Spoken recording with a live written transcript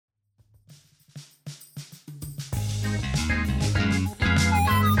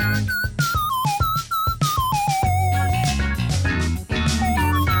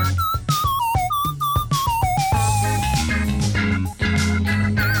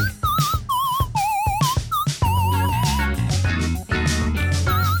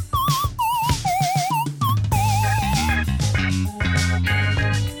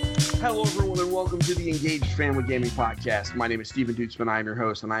Family Gaming Podcast. My name is Steven Dutzman. I am your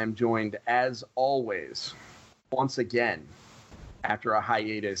host, and I am joined, as always, once again, after a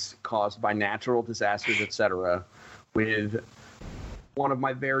hiatus caused by natural disasters, etc., with one of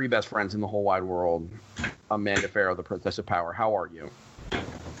my very best friends in the whole wide world, Amanda Farrow, the Princess of Power. How are you?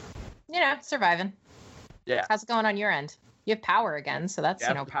 You know, surviving. Yeah. How's it going on your end? You have power again, so that's,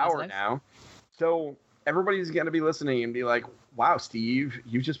 power positive. Now. So everybody's going to be listening and be like, wow, Steve,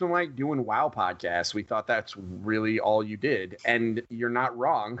 you've just been like doing WoW podcasts. We thought that's really all you did. And you're not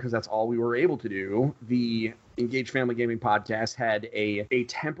wrong, because that's all we were able to do. The Engage Family Gaming Podcast had a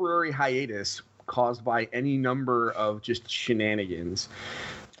temporary hiatus caused by any number of just shenanigans.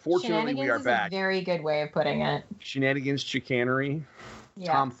 Fortunately, we are back. Is a very good way of putting it. Shenanigans, chicanery,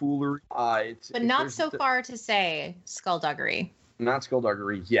 yeah. Tomfoolery. But not so far to say skullduggery. Not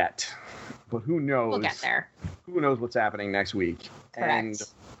skullduggery yet. But who knows? We'll get there. Who knows what's happening next week? Correct. And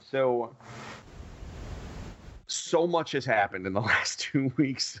so much has happened in the last 2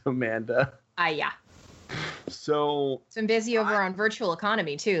 weeks, Amanda. Yeah. So it's been busy over on Virtual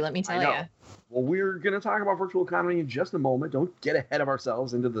Economy too, let me tell you. Well, we're going to talk about Virtual Economy in just a moment. Don't get ahead of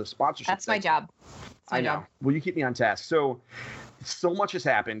ourselves into the sponsorship. That's my job. I know. Well, you keep me on task. So much has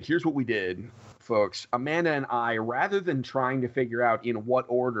happened. Here's what we did, folks. Amanda and I, rather than trying to figure out in what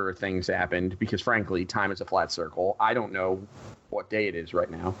order things happened, because frankly, time is a flat circle. I don't know what day it is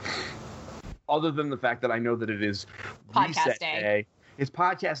right now, other than the fact that I know that it is Podcast Day. It's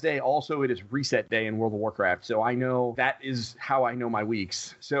Podcast Day. Also, it is Reset Day in World of Warcraft. So I know that is how I know my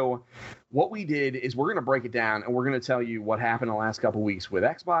weeks. So what we did is we're going to break it down, and we're going to tell you what happened the last couple weeks with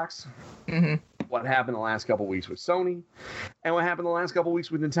Xbox. Mm-hmm. What happened the last couple weeks with Sony, and what happened the last couple weeks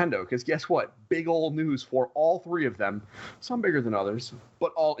with Nintendo. Because guess what? Big old news for all three of them. Some bigger than others,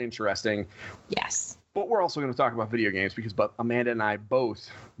 but all interesting. Yes. But we're also going to talk about video games because Amanda and I both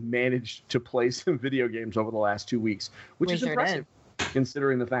managed to play some video games over the last 2 weeks, which is impressive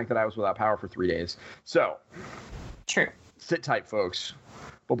considering the fact that I was without power for 3 days. So, true. Sit tight, folks.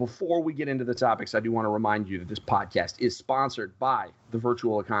 But before we get into the topics, I do want to remind you that this podcast is sponsored by the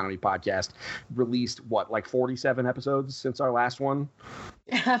Virtual Economy Podcast. Released, 47 episodes since our last one?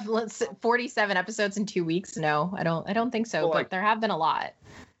 47 episodes in 2 weeks? No, I don't think so, but there have been a lot.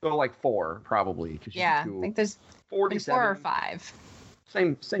 So 4, probably. Yeah, I think there's 47. 4 or 5.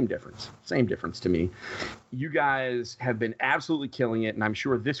 Same difference to me. You guys have been absolutely killing it, and I'm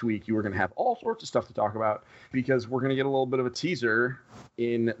sure this week you are going to have all sorts of stuff to talk about because we're going to get a little bit of a teaser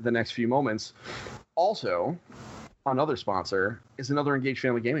in the next few moments. Also, another sponsor is another Engage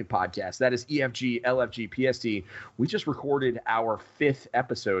Family Gaming podcast. That is EFG, LFG, PST. We just recorded our 5th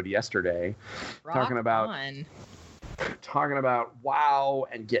episode yesterday, talking about WoW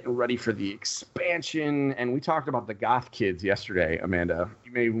and getting ready for the expansion. And we talked about the Goth Kids yesterday, Amanda.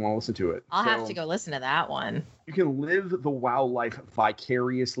 You may even want to listen to it. I'll have to go listen to that one. You can live the WoW life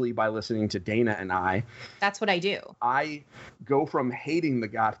vicariously by listening to Dana and I. That's what I do. I go from hating the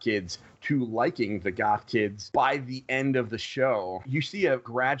Goth Kids to liking the Goth Kids by the end of the show. You see a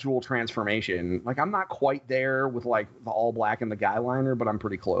gradual transformation. I'm not quite there with the all black and the guy liner, but I'm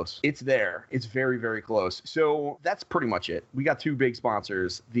pretty close. It's there. It's very, very close. So that's pretty much it. We got 2 big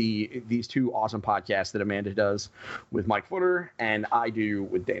sponsors. These 2 awesome podcasts that Amanda does with Mike Footer and I do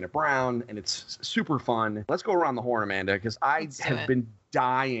with Dana Brown, and it's super fun. Let's go around the horn, Amanda, because I have been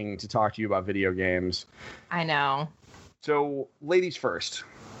dying to talk to you about video games. I know. So, ladies first.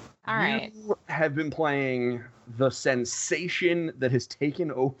 All right. You have been playing the sensation that has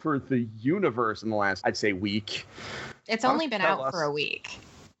taken over the universe in the last, I'd say, week. It's only been out for a week.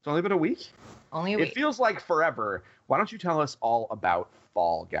 It's only been a week? Only a week. It feels like forever. Why don't you tell us all about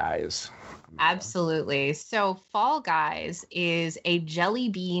Fall Guys? Absolutely. So Fall Guys is a Jelly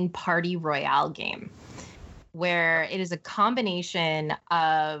Bean Party Royale game where it is a combination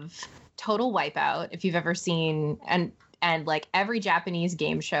of Total Wipeout, if you've ever seen, and every Japanese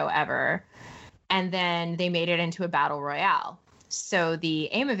game show ever. And then they made it into a battle royale. So the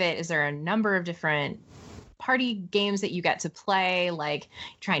aim of it is there are a number of different party games that you get to play, like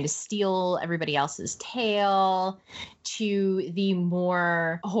trying to steal everybody else's tail, to the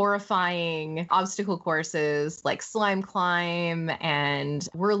more horrifying obstacle courses like Slime Climb and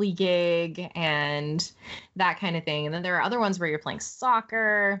Whirligig and that kind of thing. And then there are other ones where you're playing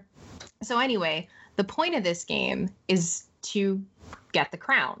soccer. So anyway, the point of this game is to get the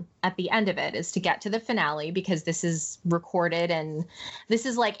crown at the end of it, is to get to the finale, because this is recorded, and this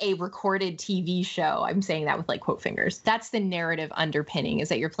is like a recorded TV show. I'm saying that with like quote fingers. That's the narrative underpinning, is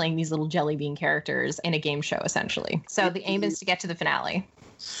that you're playing these little jelly bean characters in a game show, essentially. So the aim is to get to the finale.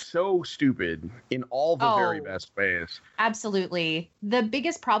 So stupid in all the very best ways. Absolutely. The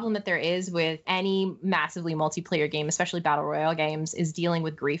biggest problem that there is with any massively multiplayer game, especially battle royale games, is dealing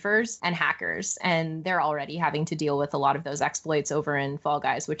with griefers and hackers. And they're already having to deal with a lot of those exploits over in Fall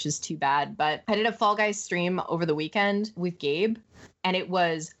Guys, which is too bad. But I did a Fall Guys stream over the weekend with Gabe, and it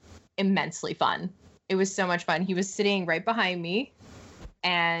was immensely fun. It was so much fun. He was sitting right behind me,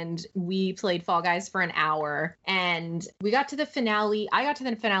 and we played Fall Guys for an hour, and we got to the finale. I got to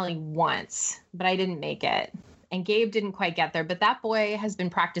the finale once, but I didn't make it. And Gabe didn't quite get there, but that boy has been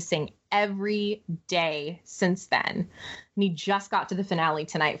practicing every day since then. And he just got to the finale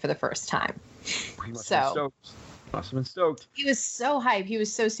tonight for the first time. Must have been stoked. He was so hype. He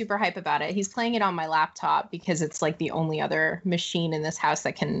was so super hype about it. He's playing it on my laptop because it's like the only other machine in this house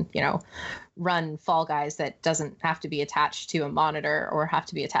that can, run Fall Guys that doesn't have to be attached to a monitor or have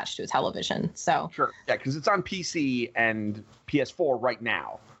to be attached to a television. So sure. Yeah, because it's on PC and PS4 right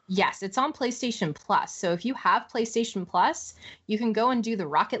now. Yes, it's on PlayStation Plus. So if you have PlayStation Plus, you can go and do the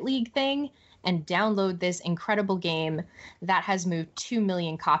Rocket League thing and download this incredible game that has moved 2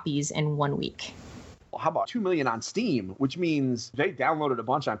 million copies in 1 week. How about 2 million on Steam, which means they downloaded a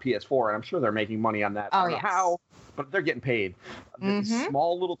bunch on PS4, and I'm sure they're making money on that. I don't know how, but they're getting paid. This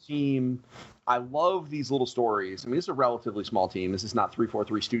small little team. I love these little stories. I mean, it's a relatively small team. This is not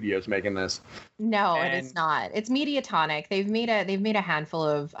 343 Studios making this. No, it is not. It's Mediatonic. They've made a handful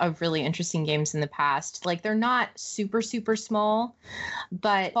of really interesting games in the past. Like, they're not super, super small,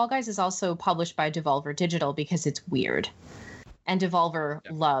 but Fall Guys is also published by Devolver Digital because it's weird. And Devolver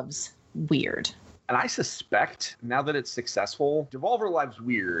loves weird. And I suspect, now that it's successful, Devolver loves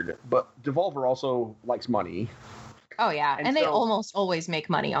weird, but Devolver also likes money. Oh, yeah. And they almost always make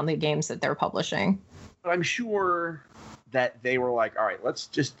money on the games that they're publishing. But I'm sure that they were like, all right, let's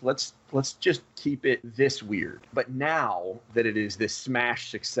just keep it this weird. But now that it is this smash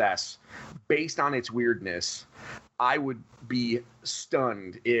success based on its weirdness, I would be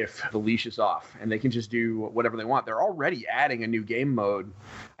stunned if the leash is off and they can just do whatever they want. They're already adding a new game mode.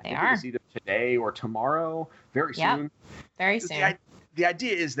 I think it's either today or tomorrow, very soon. Very soon. The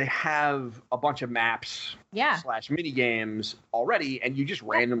idea is they have a bunch of maps / mini games already, and you just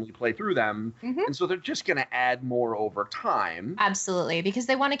randomly play through them. And so they're just going to add more over time. Absolutely, because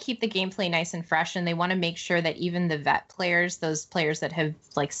they want to keep the gameplay nice and fresh, and they want to make sure that even the vet players, those players that have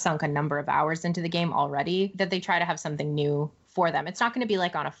like sunk a number of hours into the game already, that they try to have something new for them. It's not going to be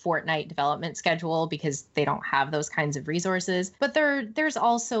like on a Fortnite development schedule because they don't have those kinds of resources. But there's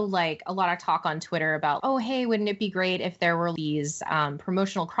also like a lot of talk on Twitter about, oh, hey, wouldn't it be great if there were these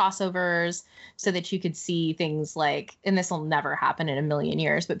promotional crossovers so that you could see things like, and this will never happen in a million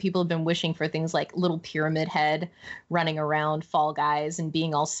years, but people have been wishing for things like little Pyramid Head running around Fall Guys and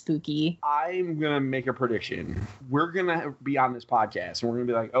being all spooky. I'm going to make a prediction. We're going to be on this podcast and we're going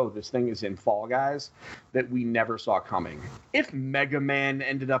to be like, oh, this thing is in Fall Guys that we never saw coming. If Mega Man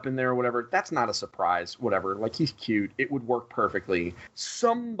ended up in there or whatever, that's not a surprise. Whatever. Like, he's cute. It would work perfectly.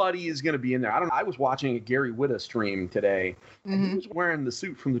 Somebody is going to be in there. I was watching a Gary Whitta stream today, and he was wearing the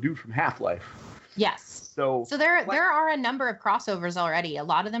suit from the dude from Half-Life. Yes. So there are a number of crossovers already. A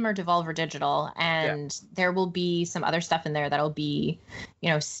lot of them are Devolver Digital, and there will be some other stuff in there that'll be,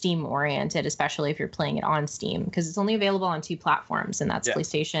 Steam oriented, especially if you're playing it on Steam, because it's only available on 2 platforms, and that's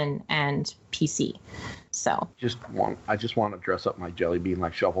PlayStation and PC. So I just want to dress up my Jelly Bean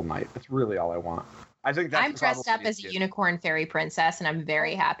like Shovel Knight. That's really all I want. I think that's I'm dressed up as a unicorn fairy princess, and I'm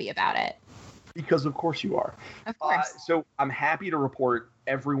very happy about it. Because of course you are. Of course. So I'm happy to report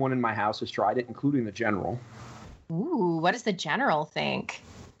everyone in my house has tried it, including the General. Ooh, what does the General think?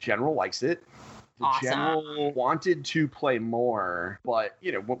 General likes it. The General wanted to play more, but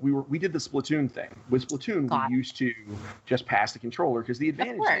we did the Splatoon thing. With Splatoon, we used to just pass the controller because the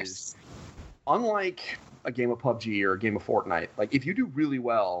advantage is, unlike a game of PUBG or a game of Fortnite, like if you do really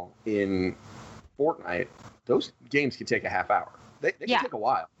well in Fortnite, those games can take a half hour. They can take a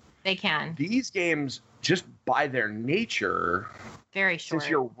while. They can. These games, just by their nature, very short. Since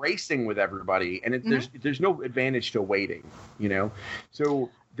you're racing with everybody, and there's no advantage to waiting,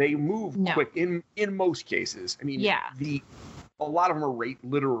 So they move quick in most cases. I mean, a lot of them are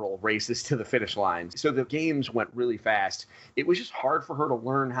literal races to the finish line. So the games went really fast. It was just hard for her to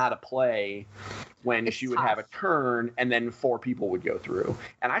learn how to play when she would have a turn and then 4 people would go through.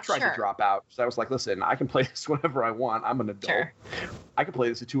 And I tried to drop out. So I was like, listen, I can play this whenever I want. I'm an adult. Sure. I could play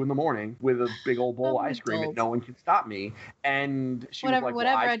this at 2 a.m. with a big old bowl of ice cream and no one can stop me. And she was like,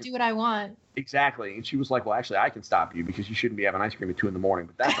 whatever, I do what I want. Exactly. And she was like, well, actually, I can stop you because you shouldn't be having ice cream at 2 a.m.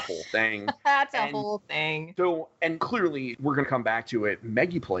 But that's a whole thing. That's a whole thing. So, and clearly, we're going to come back to it.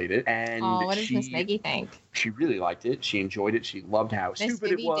 Maggie played it. And what does Miss Maggie think? She really liked it. She enjoyed it. She loved how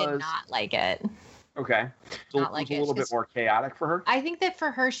stupid it was. Miss did not like it. Okay. So it was a little bit more chaotic for her? I think that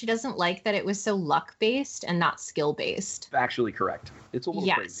for her, she doesn't like that it was so luck-based and not skill-based. Actually correct. It's a little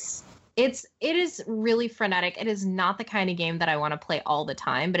crazy. It is really frenetic. It is not the kind of game that I want to play all the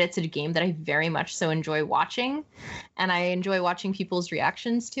time, but it's a game that I very much so enjoy watching, and I enjoy watching people's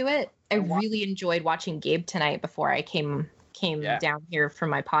reactions to it. I really enjoyed watching Gabe tonight before I came down here for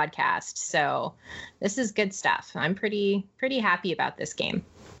my podcast. So this is good stuff. I'm pretty happy about this game.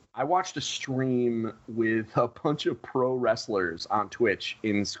 I watched a stream with a bunch of pro wrestlers on Twitch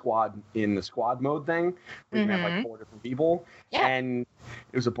in the squad mode thing. We have like 4 different people. Yeah. And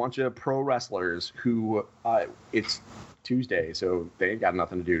it was a bunch of pro wrestlers who it's Tuesday, so they ain't got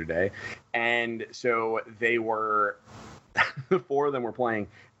nothing to do today. And so they were the 4 of them were playing,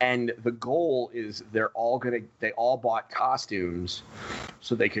 and the goal is they all bought costumes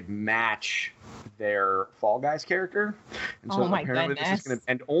so they could match their Fall Guys character. And so apparently this is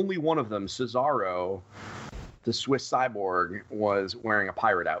and only one of them, Cesaro, the Swiss cyborg, was wearing a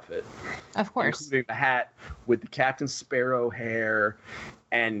pirate outfit. Of course. Including the hat with the Captain Sparrow hair,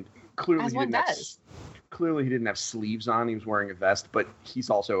 and clearly he didn't have sleeves on. He was wearing a vest, but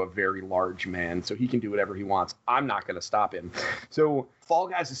he's also a very large man, so he can do whatever he wants. I'm not going to stop him. So Fall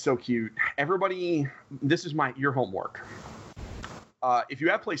Guys is so cute. Everybody, this is your homework. If you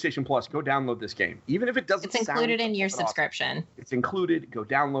have PlayStation Plus, go download this game. Even if it doesn't sound... It's included in your subscription. It's included. Go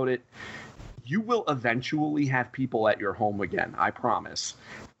download it. You will eventually have people at your home again, I promise.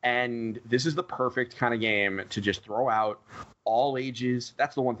 And this is the perfect kind of game to just throw out. All ages.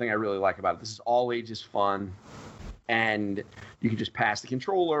 That's the one thing I really like about it. This is all ages fun. And you can just pass the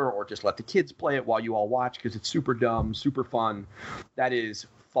controller or just let the kids play it while you all watch because it's super dumb, super fun. That is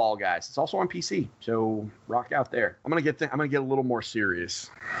Fall Guys. It's also on PC, so rock out there. I'm gonna get a little more serious.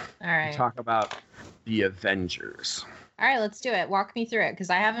 All right. Talk about the Avengers. All right, let's do it. Walk me through it because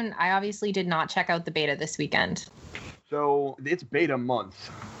I obviously did not check out the beta this weekend. So it's beta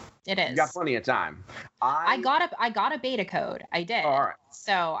month. It is. You got plenty of time. I got a beta code. I did. All right.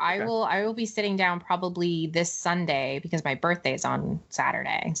 So I will be sitting down probably this Sunday because my birthday is on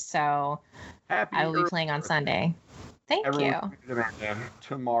Saturday. So I will be playing on Sunday. Thank you. Amanda,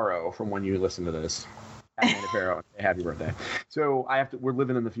 tomorrow, from when you listen to this, Amanda Farrow, happy birthday. So we're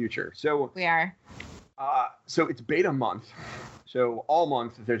living in the future. So we are. So it's beta month. So all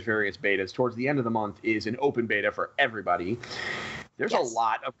month there's various betas. Towards the end of the month is an open beta for everybody. There's a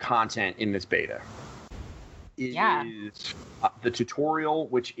lot of content in this beta. It is the tutorial,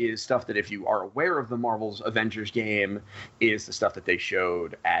 which is stuff that if you are aware of the Marvel's Avengers game, is the stuff that they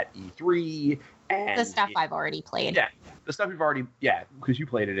showed at E3. And the stuff I've already played. Yeah, the stuff you've already, because you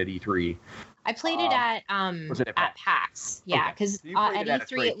played it at E3. I played it at PAX. Yeah, because at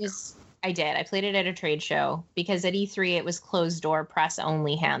E3 it was... I did. I played it at a trade show because at E3 it was closed door, press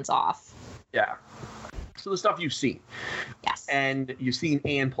only, hands off. Yeah. So the stuff you've seen. Yes. And you've seen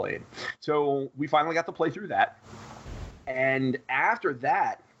and played. So we finally got to play through that. And after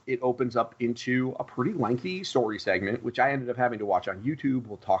that, it opens up into a pretty lengthy story segment, which I ended up having to watch on YouTube.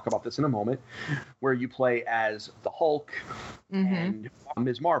 We'll talk about this in a moment, where you play as the Hulk and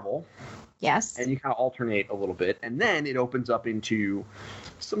Ms. Marvel. Yes. And you kind of alternate a little bit. And then it opens up into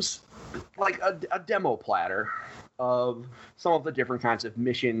some, like a demo platter of some of the different kinds of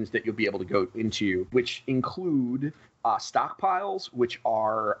missions that you'll be able to go into, which include stockpiles, which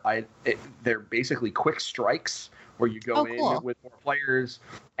are they're basically quick strikes where you go in with more players,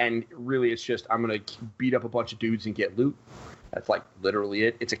 and really it's just I'm gonna beat up a bunch of dudes and get loot. That's like literally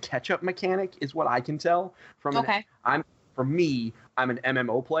it. It's a catch-up mechanic, is what I can tell from. For me, I'm an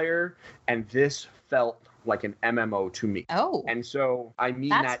MMO player, and this felt like an MMO to me. Oh. And so I mean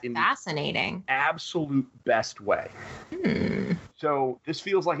that in fascinating. The absolute best way. So this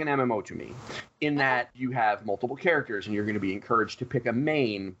feels like an MMO to me in that you have multiple characters and you're going to be encouraged to pick a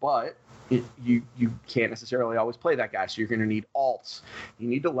main, but you can't necessarily always play that guy. So you're going to need alts. You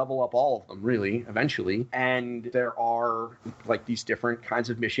need to level up all of them really eventually. And there are like these different kinds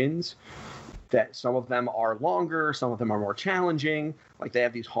of missions that some of them are longer, some of them are more challenging. Like they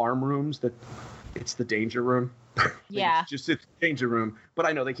have these harm rooms that it's the danger room. Yeah. It's the danger room, but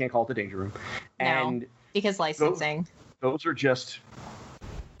I know they can't call it the danger room. And because licensing. Those are just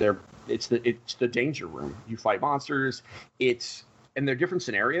it's the danger room. You fight monsters. It's and they're different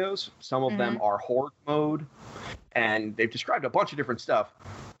scenarios. Some of them are horde mode, and they've described a bunch of different stuff.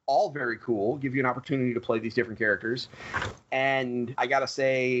 All very cool, give you an opportunity to play these different characters. And I gotta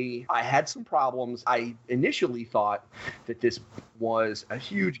say, I had some problems. I initially thought that this was a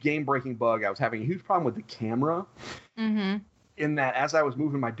huge game-breaking bug. I was having a huge problem with the camera. In that, as I was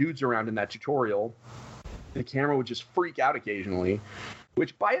moving my dudes around in that tutorial, the camera would just freak out occasionally,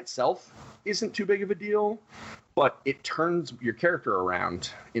 which by itself isn't too big of a deal, but it turns your character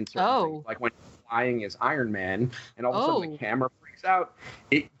around in certain things. Like when flying as Iron Man, and all of a sudden the camera freaks out.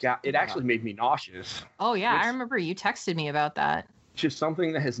 It actually made me nauseous. Oh yeah, I remember you texted me about that. Just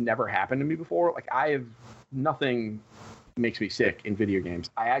something that has never happened to me before. Like nothing makes me sick in video games.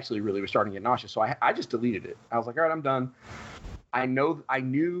 I actually really was starting to get nauseous, so I just deleted it. I was like, all right, I'm done. I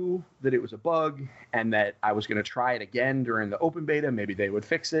knew that it was a bug and that I was going to try it again during the open beta. Maybe they would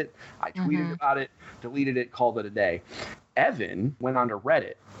fix it. I tweeted about it, deleted it, called it a day. Evan went onto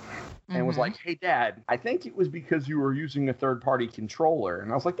Reddit and was like, hey, Dad, I think it was because you were using a third-party controller. And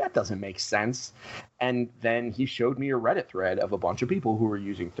I was like, that doesn't make sense. And then he showed me a Reddit thread of a bunch of people who were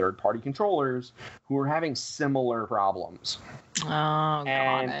using third-party controllers who were having similar problems. Oh,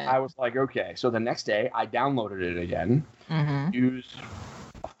 and I was like, okay. So the next day, I downloaded it again, used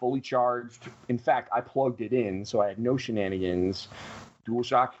a fully charged. In fact, I plugged it in, so I had no shenanigans.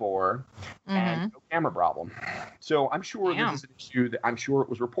 DualShock 4, and no camera problem. So I'm sure this is an issue that I'm sure it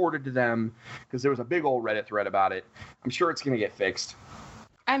was reported to them because there was a big old Reddit thread about it. I'm sure it's going to get fixed.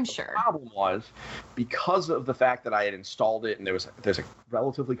 I'm sure. The problem was because of the fact that I had installed it and there's a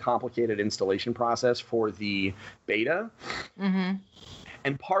relatively complicated installation process for the beta.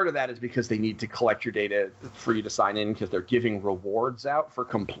 And part of that is because they need to collect your data for you to sign in because they're giving rewards out for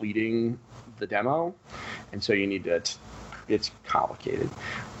completing the demo. And so you need to... It's complicated.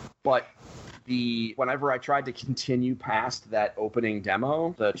 But whenever I tried to continue past that opening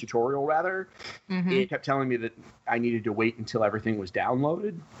demo, the tutorial rather, it kept telling me that I needed to wait until everything was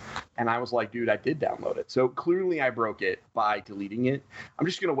downloaded. And I was like, dude, I did download it. So clearly I broke it by deleting it. I'm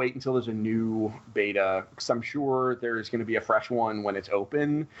just going to wait until there's a new beta because I'm sure there's going to be a fresh one when it's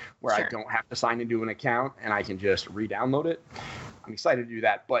open where I don't have to sign into an account and I can just re-download it. I'm excited to do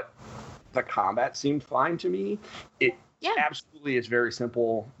that. But the combat seemed fine to me. It absolutely is very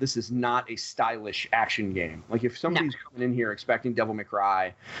simple. This is not a stylish action game. Like if somebody's coming in here expecting Devil May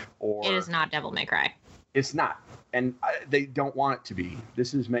Cry, or it is not Devil May Cry. It's not, and they don't want it to be.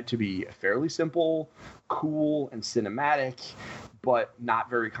 This is meant to be fairly simple, cool, and cinematic, but not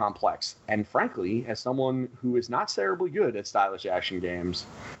very complex. And frankly, as someone who is not terribly good at stylish action games,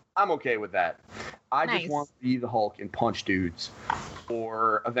 I'm okay with that. I just want to be the Hulk and punch dudes,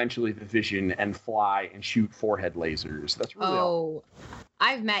 or eventually the Vision and fly and shoot forehead lasers. That's really all.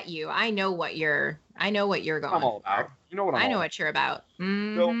 I've met you. I know what you're going. I'm all about. You know what I know what you're about.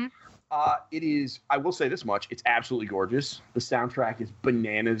 So, it is. I will say this much: it's absolutely gorgeous. The soundtrack is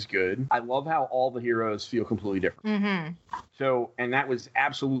bananas good. I love how all the heroes feel completely different. So, and that was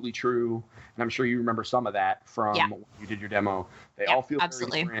absolutely true. And I'm sure you remember some of that from when you did your demo. They all feel very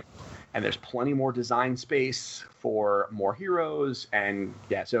different. And there's plenty more design space for more heroes. And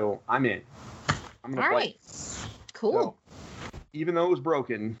so I'm in. I'm going to play. All right. Cool. So, even though it was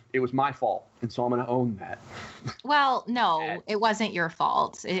broken, it was my fault. And so I'm going to own that. Well, no, it wasn't your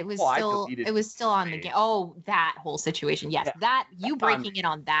fault. It was still on the game. Oh, that whole situation. Yes. You breaking it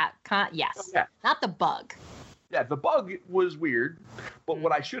on that. Yes. Not the bug. Yeah, the bug was weird. But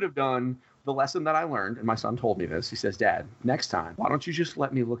what I should have done, the lesson that I learned, and my son told me this, he says, Dad, next time, why don't you just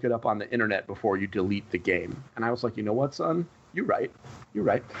let me look it up on the internet before you delete the game? And I was like, you know what, son? You're right.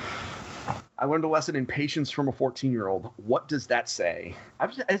 I learned a lesson in patience from a 14-year-old. What does that say?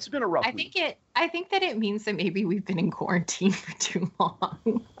 It's been a rough week. I think that it means that maybe we've been in quarantine for too long.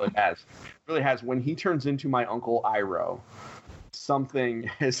 It has. It really has. When he turns into my Uncle Iroh, something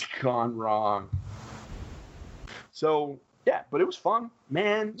has gone wrong. So, yeah, but it was fun,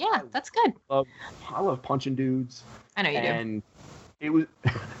 man. Yeah, that's good. I love punching dudes. I know you do. And it was...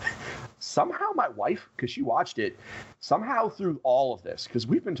 Somehow my wife, because she watched it, somehow through all of this, because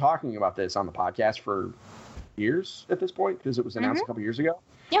we've been talking about this on the podcast for years at this point, because it was announced a couple years ago.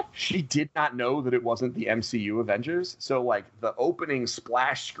 Yep. She did not know that it wasn't the MCU Avengers. So, like, the opening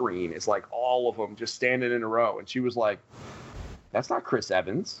splash screen is, like, all of them just standing in a row. And she was like, that's not Chris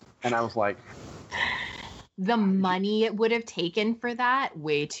Evans. And I was like... The money it would have taken for that,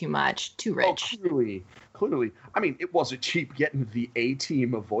 way too much. Too rich. Oh, clearly. I mean, it wasn't cheap getting the A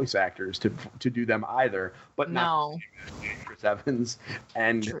team of voice actors to do them either, but not Chris Evans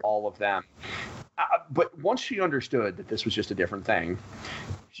and all of them. But once she understood that this was just a different thing,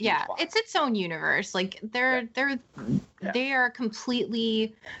 yeah, it's its own universe. Like they are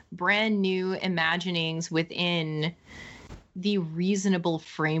completely brand new imaginings within the reasonable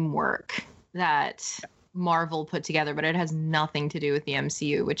framework that Marvel put together, but it has nothing to do with the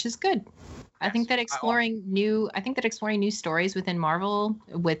MCU, which is good. I think that exploring new stories within Marvel,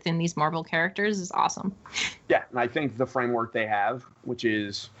 within these Marvel characters, is awesome. Yeah, and I think the framework they have, which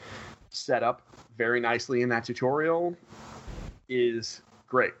is set up very nicely in that tutorial, is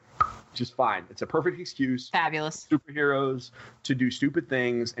great. Just fine. It's a perfect excuse. Fabulous. Superheroes to do stupid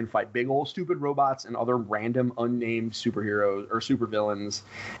things and fight big old stupid robots and other random unnamed superheroes or supervillains.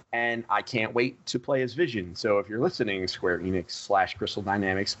 And I can't wait to play as Vision. So if you're listening, Square Enix / Crystal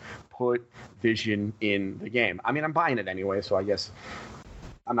Dynamics, put Vision in the game. I mean, I'm buying it anyway, so I guess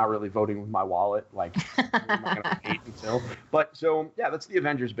I'm not really voting with my wallet. Like, I'm not gonna hate until. But so yeah, that's the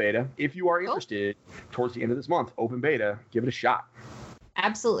Avengers beta. If you are interested, towards the end of this month, open beta, give it a shot.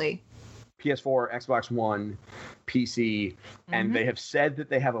 Absolutely. PS4, Xbox One, PC, and they have said that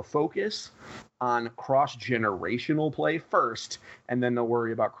they have a focus on cross-generational play first, and then they'll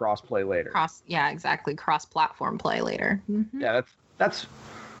worry about cross-play later. Exactly. Cross-platform play later. Mm-hmm. Yeah, that's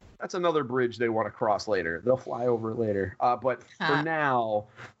another bridge they want to cross later. They'll fly over it later. But for now,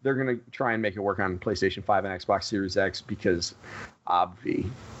 they're going to try and make it work on PlayStation 5 and Xbox Series X because obvi.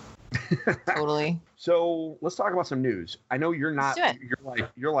 Totally. So let's talk about some news. I know you're not.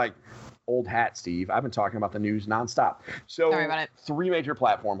 You're like old hat, Steve. I've been talking about the news nonstop. So sorry about it. 3 major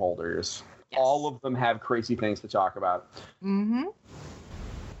platform holders. Yes. All of them have crazy things to talk about. Mm-hmm.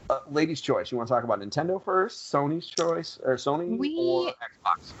 Ladies' choice. You want to talk about Nintendo first? Sony's choice, or Sony or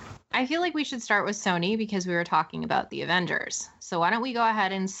Xbox? I feel like we should start with Sony because we were talking about the Avengers. So why don't we go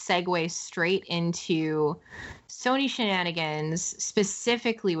ahead and segue straight into Sony shenanigans,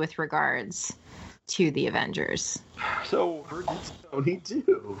 specifically with regards to the Avengers. So what did Sony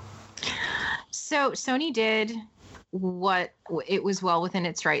do? So Sony did what it was well within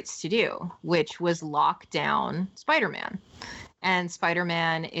its rights to do, which was lock down Spider-Man. And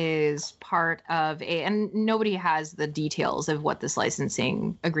Spider-Man is part of and nobody has the details of what this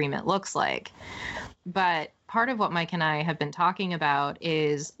licensing agreement looks like. But part of what Mike and I have been talking about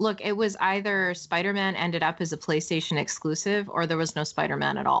is, look, it was either Spider-Man ended up as a PlayStation exclusive or there was no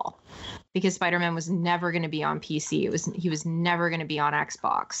Spider-Man at all. Because Spider-Man was never going to be on PC. He was never going to be on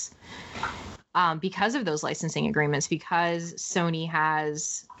Xbox. Because of those licensing agreements, because Sony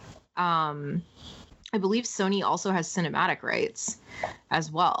has... I believe Sony also has cinematic rights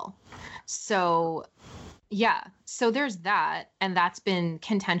as well. So, yeah. So there's that. And that's been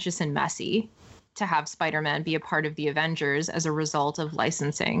contentious and messy to have Spider-Man be a part of the Avengers as a result of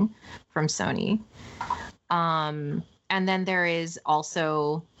licensing from Sony. And then there is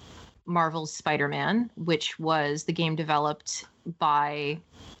also Marvel's Spider-Man, which was the game developed by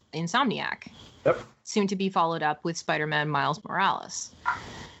Insomniac. Yep. Soon to be followed up with Spider-Man Miles Morales.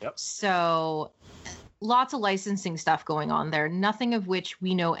 Yep. So... lots of licensing stuff going on there, nothing of which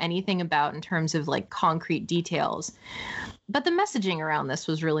we know anything about in terms of like concrete details. But the messaging around this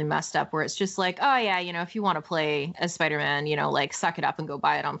was really messed up, where it's just like, oh yeah, if you want to play as Spider-Man, like suck it up and go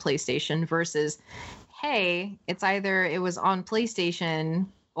buy it on PlayStation, versus, hey, it's either it was on PlayStation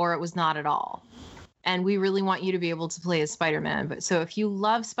or it was not at all. And we really want you to be able to play as Spider-Man. But so if you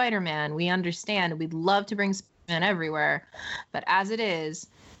love Spider-Man, we understand. We'd love to bring Spider-Man everywhere. But as it is,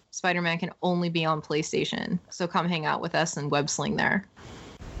 Spider-Man can only be on PlayStation. So come hang out with us and web sling there.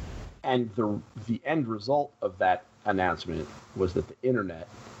 And the end result of that announcement was that the internet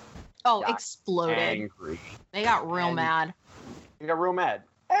exploded. Angry. They got real mad. They got real mad,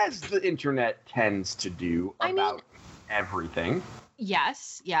 as the internet tends to do about everything.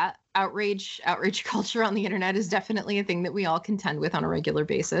 Yes, yeah. Outrage culture on the internet is definitely a thing that we all contend with on a regular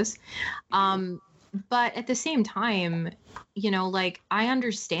basis. But at the same time, I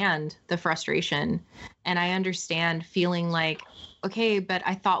understand the frustration, and I understand feeling like, okay, but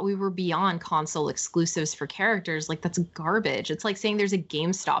I thought we were beyond console exclusives for characters. Like, that's garbage. It's like saying there's a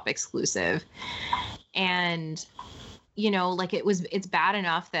GameStop exclusive. And, it's bad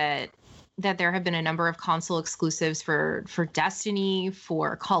enough that there have been a number of console exclusives for Destiny,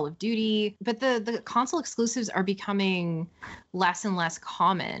 for Call of Duty, but the console exclusives are becoming less and less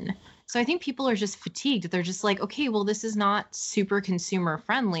common. So I think people are just fatigued. They're just like, okay, well, this is not super consumer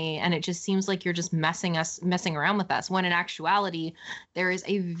friendly, and it just seems like you're just messing around with us. When in actuality, there is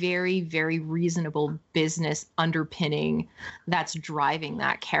a very, very reasonable business underpinning that's driving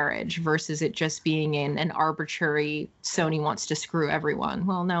that carriage versus it just being in an arbitrary Sony wants to screw everyone.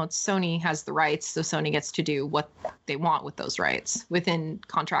 Well, no, it's Sony has the rights, so Sony gets to do what they want with those rights within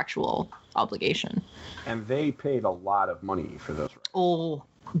contractual obligation. And they paid a lot of money for those rights. Oh,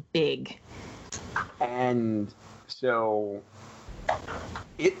 big. And so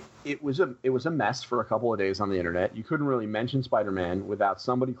it was a mess for a couple of days on the internet. You couldn't really mention Spider-Man without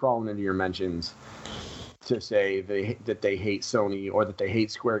somebody crawling into your mentions to say that they hate Sony or that they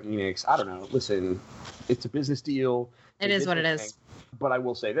hate Square Enix. I don't know. Listen, it's a business deal. It is what it is. But I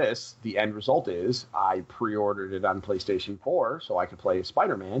will say this, the end result is I pre-ordered it on PlayStation 4 so I could play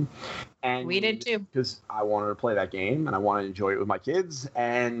Spider-Man. And we did too. Because I wanted to play that game and I wanted to enjoy it with my kids,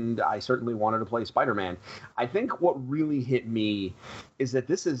 and I certainly wanted to play Spider-Man. I think what really hit me is that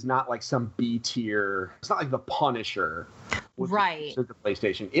this is not like some B tier, it's not like the Punisher with right. the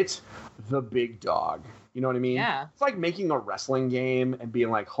PlayStation. It's the big dog. You know what I mean? Yeah. It's like making a wrestling game and being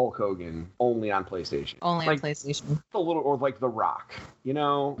like Hulk Hogan only on PlayStation. Only like, on PlayStation. A little, or like The Rock. You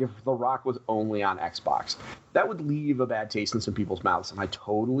know, if The Rock was only on Xbox, that would leave a bad taste in some people's mouths, and I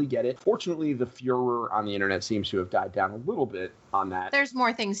totally get it. Fortunately, the furor on the internet seems to have died down a little bit on that. There's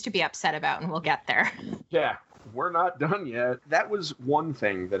more things to be upset about, and we'll get there. Yeah. We're not done yet. That was one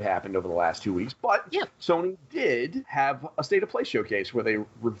thing that happened over the last 2 weeks. But yep. Sony did have a State of Play showcase where they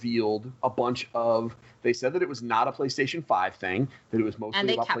revealed a bunch of... They said that it was not a PlayStation 5 thing, that it was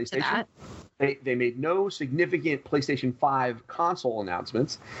mostly about PlayStation. They made no significant PlayStation 5 console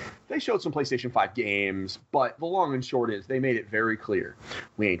announcements. They showed some PlayStation 5 games, but the long and short is they made it very clear.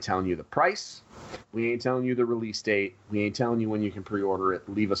 We ain't telling you the price. We ain't telling you the release date. We ain't telling you when you can pre-order it.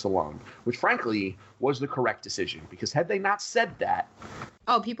 Leave us alone. Which, frankly, was the correct decision. Because had they not said that...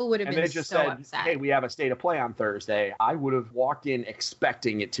 Oh, people would have been just so said, upset. Hey, we have a State of Play on Thursday. I would have walked in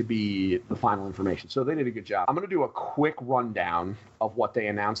expecting it to be the final information. So they did a good job. I'm going to do a quick rundown of what they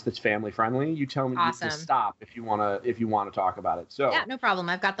announced that's family friendly. You tell me awesome. to stop if you want to talk about it. So yeah, no problem.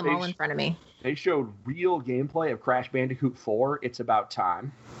 I've got them all in front of me. They showed real gameplay of Crash Bandicoot 4. It's About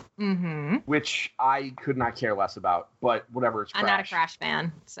Time. Mm-hmm. Which I could not care less about, but whatever. It's Crash. I'm not a Crash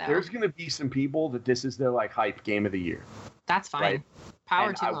fan, so there's going to be some people that this is their like hype game of the year. That's fine. Right?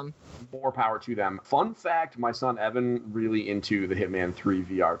 Power to them. More power to them. Fun fact: my son Evan really into the Hitman 3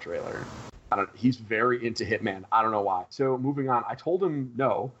 VR trailer. He's very into Hitman. I don't know why. So moving on, I told him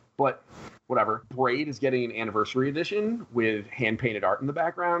no, but whatever. Braid is getting an anniversary edition with hand-painted art in the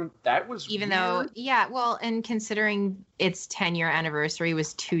background. That was even weird. Though, yeah, well, and considering its 10-year anniversary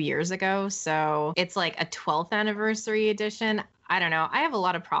was 2 years ago, so it's like a 12th anniversary edition. I don't know. I have a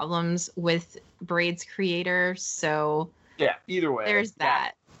lot of problems with Braid's creator, so yeah. Either way, there's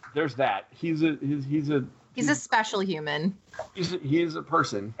that. There's that. He's a special human. He is a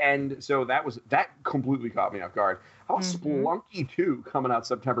person, and so that completely caught me off guard. How about Spelunky 2 coming out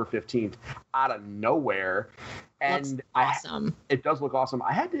September 15th out of nowhere? And looks awesome. It does look awesome.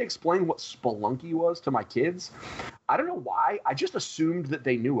 I had to explain what Spelunky was to my kids. I don't know why. I just assumed that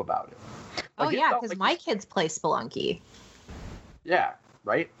they knew about it. Like, yeah, because my kids play Spelunky. Yeah,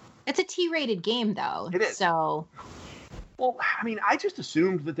 right? It's a T-rated game, though. It is. So... Well, I mean, I just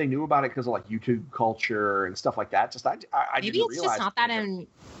assumed that they knew about it because of like YouTube culture and stuff like that. Just I maybe it's just not that in.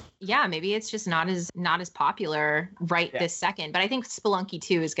 Yeah, maybe it's just not as popular this second. But I think Spelunky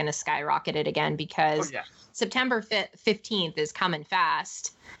 2 is going to skyrocket it again because September 15th is coming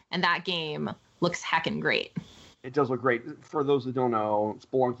fast, and that game looks heckin' great. It does look great. For those that don't know,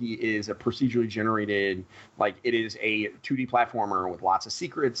 Spelunky is a procedurally generated, like it is a 2D platformer with lots of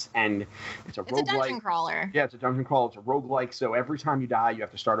secrets, and it's a dungeon crawler. Yeah, it's a dungeon crawler. It's a roguelike, so every time you die, you have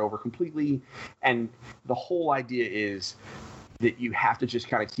to start over completely. And the whole idea is that you have to just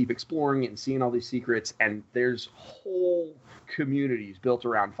kind of keep exploring it and seeing all these secrets, and there's whole communities built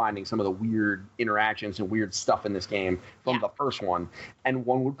around finding some of the weird interactions and weird stuff in this game from the first one. And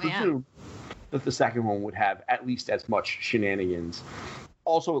one would presume that the second one would have at least as much shenanigans.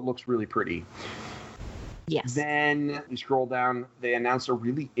 Also, it looks really pretty. Yes. Then we scroll down. They announced a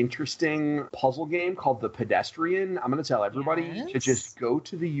really interesting puzzle game called The Pedestrian. I'm going to tell everybody to just go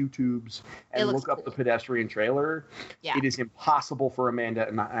to the YouTubes and look up the Pedestrian trailer. Yeah. It is impossible for Amanda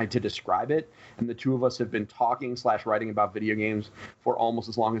and I to describe it. And the two of us have been talking / writing about video games for almost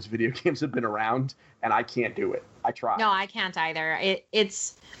as long as video games have been around. And I can't do it. I try. No, I can't either.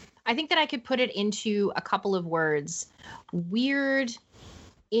 It's... I think that I could put it into a couple of words. Weird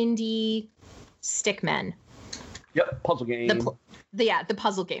indie stickmen. Yep, puzzle game. The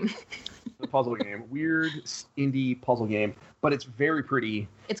puzzle game. The puzzle game. Weird indie puzzle game, but it's very pretty.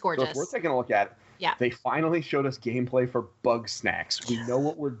 It's gorgeous. So it's worth taking a look at. Yeah. They finally showed us gameplay for Bugsnax. We know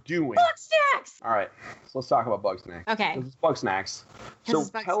what we're doing. Bugsnax! All right, so let's talk about Bugsnax. Okay. This is Bugsnax. So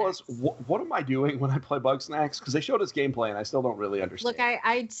tell us, what am I doing when I play Bugsnax? Because they showed us gameplay, and I still don't really understand. Look,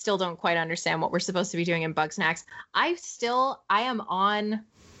 I still don't quite understand what we're supposed to be doing in Bugsnax. I am on...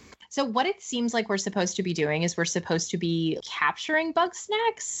 So what it seems like we're supposed to be doing is we're supposed to be capturing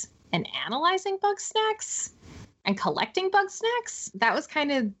Bugsnax and analyzing Bugsnax and collecting Bugsnax. That was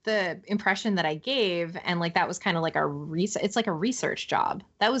kind of the impression that I gave, and like that was kind of like it's like a research job.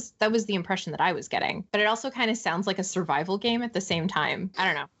 That was the impression that I was getting. But it also kind of sounds like a survival game at the same time. I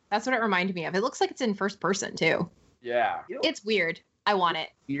don't know. That's what it reminded me of. It looks like it's in first person too. Yeah. It's weird. I want it.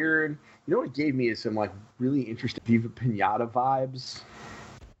 Weird. You know what it gave me is some like really interesting Viva Pinata vibes.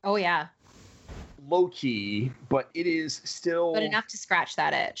 Oh yeah. Low key, but it is still... But enough to scratch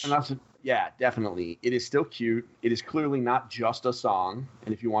that itch. Yeah, definitely. It is still cute. It is clearly not just a song.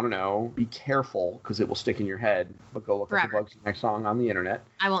 And if you want to know, be careful because it will stick in your head. But go look up the Bugsnax song on the internet.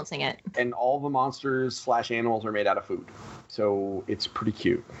 I won't sing it. And all the monsters / animals are made out of food. So it's pretty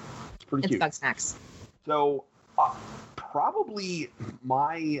cute. It's pretty cute. It's Bugsnax. So probably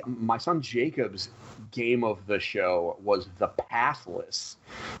my son Jacob's game of the show was The Pathless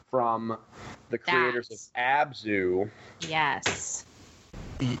from the creators of Abzu. Yes.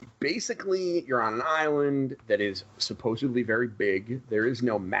 Basically, you're on an island that is supposedly very big. There is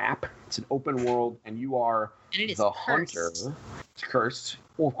no map. It's an open world, and you are the hunter. It's cursed.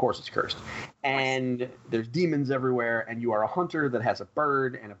 Well, of course it's cursed. And there's demons everywhere, and you are a hunter that has a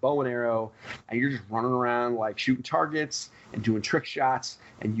bird and a bow and arrow, and you're just running around like shooting targets and doing trick shots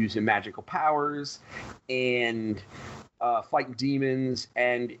and using magical powers and fighting demons,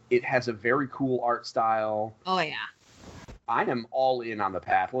 and it has a very cool art style. Oh, yeah. I am all in on The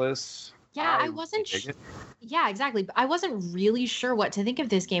Pathless. Yeah, I wasn't Yeah, exactly. I wasn't really sure what to think of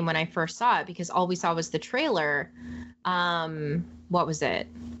this game when I first saw it because all we saw was the trailer. What was it?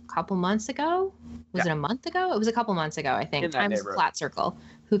 A couple months ago? Was it a month ago? It was a couple months ago, I think. Time is a flat circle.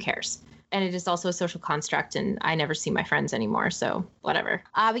 Who cares? And it is also a social construct, and I never see my friends anymore, so whatever.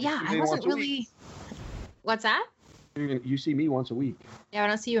 But yeah, I wasn't really... What's that? You see me once a week. Yeah, I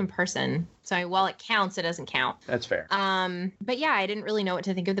don't see you in person. So while it counts, it doesn't count. That's fair. But yeah, I didn't really know what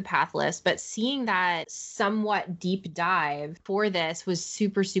to think of The Pathless, but seeing that somewhat deep dive for this was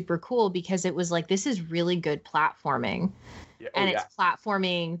super, super cool because it was like, this is really good platforming. Yeah. It's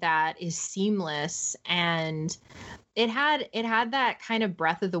platforming that is seamless, and it had that kind of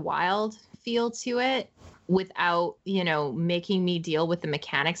Breath of the Wild feel to it, without, making me deal with the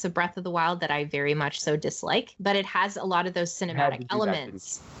mechanics of Breath of the Wild that I very much so dislike. But it has a lot of those cinematic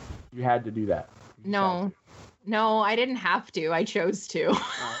elements. You had to do that. No, I didn't have to. I chose to.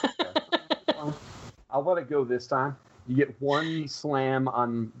 Oh, okay. Well, I'll let it go this time. You get one slam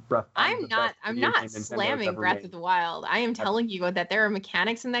on Breath. I'm not slamming Breath of the Wild. I am telling you that there are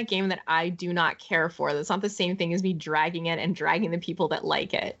mechanics in that game that I do not care for. That's not the same thing as me dragging it and dragging the people that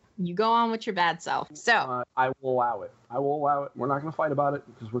like it. You go on with your bad self. So I will allow it. We're not going to fight about it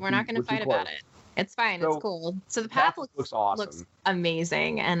because we're not going to fight about it. It's fine. So, it's cool. So the path looks awesome. Looks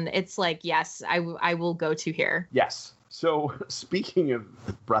amazing, and it's like, yes, I will go to here. Yes. So speaking of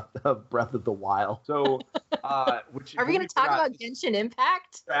Breath of the Wild, so are we going to talk about Genshin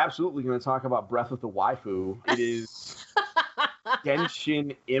Impact? We're absolutely going to talk about Breath of the Waifu. It is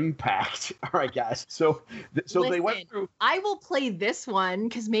Genshin Impact. All right, guys. So Listen, they went through. I will play this one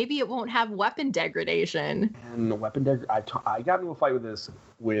because maybe it won't have weapon degradation. And the weapon I got into a fight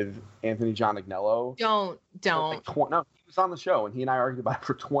with Anthony John Agnello. Don't. No, he was on the show, and he and I argued about it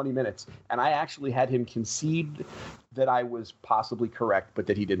for 20 minutes. And I actually had him concede that I was possibly correct, but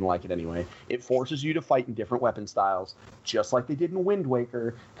that he didn't like it anyway. It forces you to fight in different weapon styles, just like they did in Wind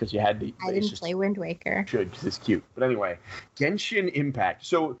Waker, because you had to... I didn't play Wind Waker. Should, because it's cute. But anyway, Genshin Impact.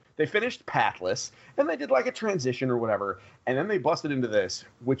 So they finished Pathless, and they did like a transition or whatever, and then they busted into this,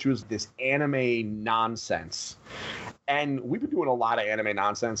 which was this anime nonsense. And we've been doing a lot of anime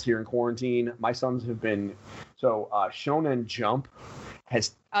nonsense here in quarantine. My sons have been... So Shonen Jump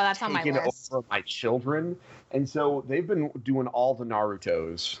has taken over my children. And so they've been doing all the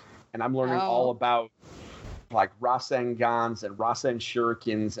Narutos. And I'm learning all about like Rasengans and Rasen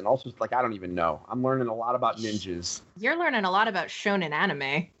Shurikens and also like, I don't even know. I'm learning a lot about ninjas. You're learning a lot about shonen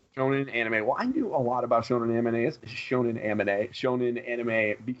anime. Shonen anime. Well, I knew a lot about shonen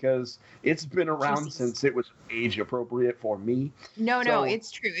anime because it's been around since it was age appropriate for me. No,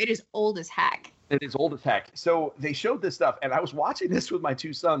 it's true. It is old as heck. It is old as heck. So they showed this stuff, and I was watching this with my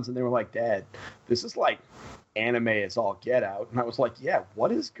two sons, and they were like, "Dad, this is like anime is all get out." And I was like, "Yeah,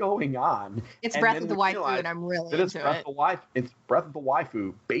 what is going on?" It's And Breath then of the we Waifu, realized and I'm really that it's into Breath it. of the Waifu. It's Breath of the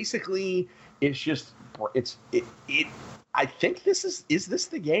Waifu. Basically, it's just it. I think this is this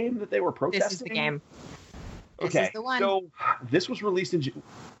the game that they were protesting? This is the game. This Okay, is the one. so this was released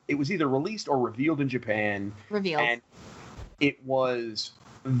it was either released or revealed in Japan, Revealed. and it was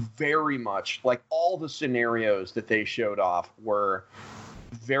very much like all the scenarios that they showed off were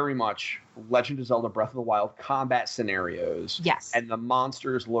very much Legend of Zelda Breath of the Wild combat scenarios. Yes. And the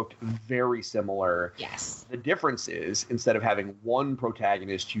monsters looked very similar. Yes. The difference is instead of having one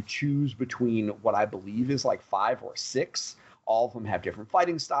protagonist, you choose between what I believe is like 5 or 6. All of them have different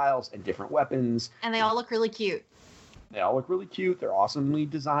fighting styles and different weapons. And they all look really cute. They all look really cute. They're awesomely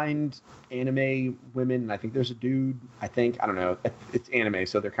designed anime women. And I think there's a dude. I don't know. It's anime,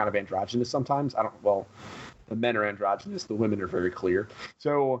 so they're kind of androgynous sometimes. The men are androgynous. The women are very clear.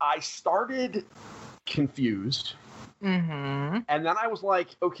 So I started confused. Mm-hmm. And then I was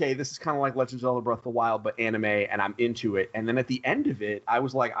like, okay, this is kind of like Legend of Zelda Breath of the Wild, but anime, and I'm into it. And then at the end of it, I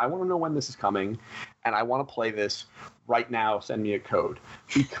was like, I want to know when this is coming, and I want to play this right now. Send me a code.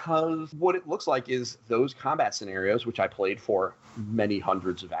 Because what it looks like is those combat scenarios, which I played for many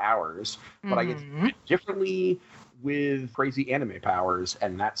hundreds of hours, but I get to do it differently with crazy anime powers,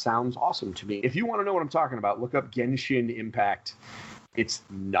 and that sounds awesome to me. If you want to know what I'm talking about, look up Genshin Impact. It's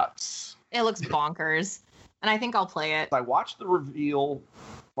nuts. It looks bonkers. And I think I'll play it. I watched the reveal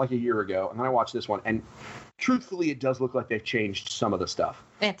like a year ago, and then I watched this one, and truthfully, it does look like they've changed some of the stuff.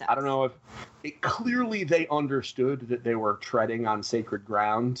 It does. I don't know if clearly they understood that they were treading on sacred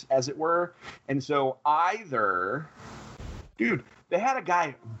ground, as it were, and so dude, they had a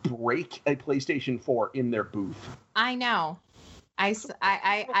guy break a PlayStation 4 in their booth. I know.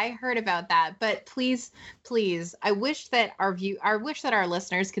 I heard about that, but please, I wish that our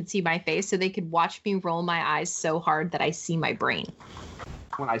listeners could see my face so they could watch me roll my eyes so hard that I see my brain.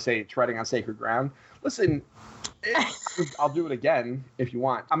 When I say treading on sacred ground, listen, I'll do it again if you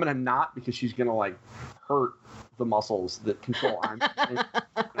want. I'm gonna not, because she's gonna like hurt the muscles that control arms.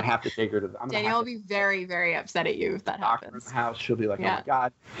 I have to take her to. Danielle will be very, very upset at you if that happens. In the house, she'll be like, Yeah. "Oh my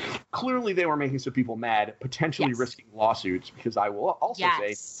god!" Clearly, they were making some people mad, potentially risking lawsuits. Because I will also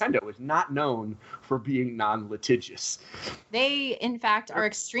say, Nintendo is not known for being non-litigious. They, in fact, are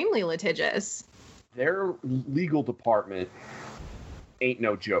extremely litigious. Their legal department ain't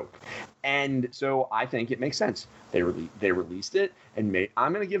no joke, and so I think it makes sense. They released it, and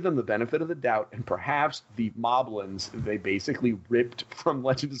I'm going to give them the benefit of the doubt, and perhaps the moblins they basically ripped from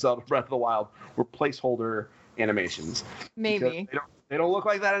Legend of Zelda Breath of the Wild were placeholder animations. Maybe they don't look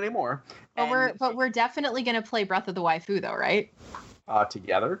like that anymore. But we're definitely going to play Breath of the Waifu, though, right?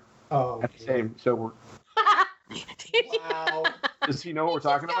 Together. Oh, At the same. So we're. wow. Does he know what we're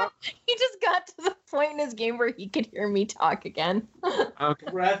talking about? He just got to the point in his game where he could hear me talk again. Okay.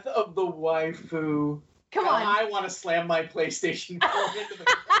 Breath of the Waifu. Come on. I want to slam my PlayStation 4 into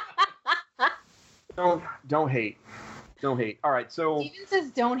the Don't hate. Don't hate. All right, so Steven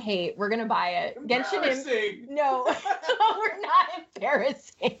says don't hate. We're gonna buy it. Genshin Embarrassing. No, we're not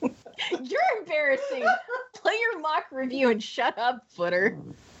embarrassing. You're embarrassing. Play your mock review and shut up, Footer.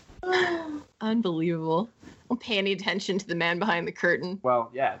 Unbelievable. Don't pay any attention to the man behind the curtain.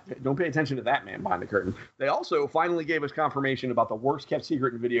 well, yeah, don't pay attention to that man behind the curtain. They also finally gave us confirmation about the worst kept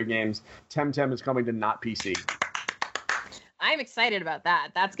secret in video games. Temtem is coming to not PC. I'm excited about that.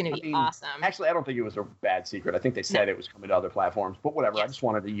 That's gonna be awesome. Actually, I don't think it was a bad secret. I think they said it was coming to other platforms, but whatever. I just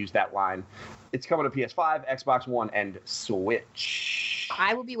wanted to use that line. It's coming to PS5, Xbox One, and Switch.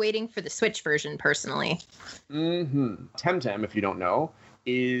 I will be waiting for the Switch version personally. Temtem, if you don't know,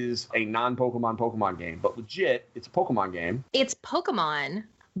 is a non-Pokemon game, but legit, it's a Pokemon game. It's Pokemon,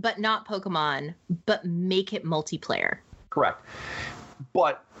 but not Pokemon, but make it multiplayer. Correct.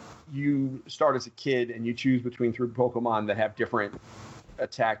 But you start as a kid and you choose between 3 Pokemon that have different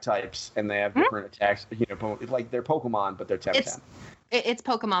attack types, and they have different attacks. You know, like they're Pokemon, but they're Temtem. It's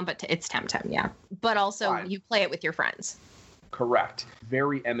Pokemon, but it's Temtem, yeah. But also, Fine. you play it with your friends. Correct.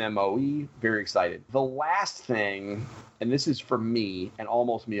 Very MMO-y. Very excited. The last thing, and this is for me and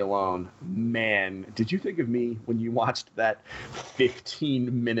almost me alone. Man, did you think of me when you watched that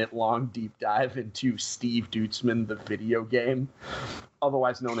 15-minute long deep dive into Steve Dutzman, the video game,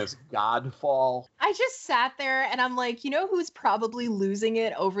 otherwise known as Godfall? I just sat there and I'm like, you know who's probably losing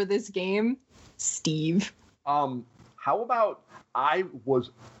it over this game? Steve. How about I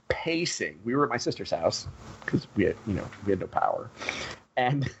was pacing. We were at my sister's house because we had no power,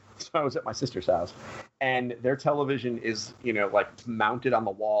 and So I was at my sister's house, and their television is, like mounted on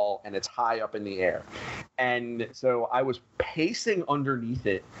the wall, and it's high up in the air. And so I was pacing underneath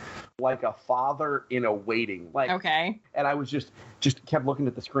it like a father in a waiting. Okay. And I was just kept looking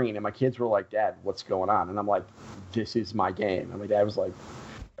at the screen, and my kids were like, "Dad, what's going on?" And I'm like, "This is my game." And my dad was like,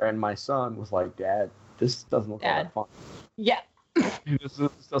 and my son was like, "Dad, this doesn't look all that fun." Yeah. This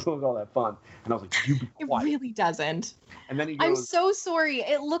doesn't look all that fun. And I was like, "You be quiet." It really doesn't. And then he goes, I'm so sorry.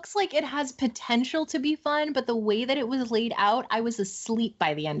 It looks like it has potential to be fun, but the way that it was laid out, I was asleep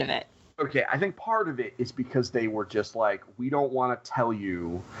by the end of it. okay, I think part of it is because they were just like, we don't want to tell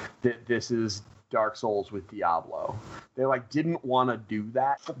you that this is Dark Souls with Diablo. They didn't want to do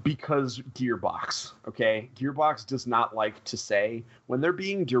that because Gearbox, okay? Gearbox does not like to say when they're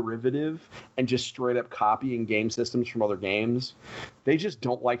being derivative and just straight up copying game systems from other games. They just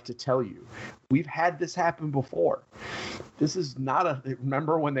don't like to tell you. We've had this happen before. This is not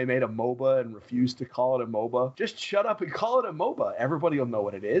remember when they made a MOBA and refused to call it a MOBA? Just shut up and call it a MOBA. Everybody will know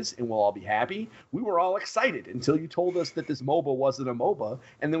what it is and we'll all be happy. We were all excited until you told us that this MOBA wasn't a MOBA,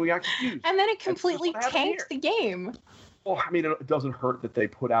 and then we got confused. And then it completely tanked the game. Well, I mean, it doesn't hurt that they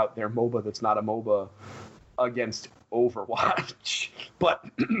put out their MOBA that's not a MOBA against Overwatch. But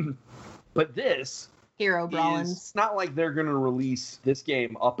this Hero Brawlins. It's not like they're going to release this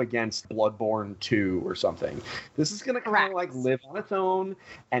game up against Bloodborne 2 or something. This is going to kind of live on its own,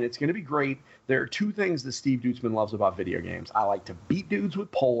 and it's going to be great. There are two things that Steve Dutzman loves about video games. I like to beat dudes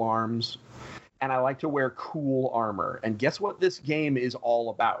with pole arms, and I like to wear cool armor. And guess what this game is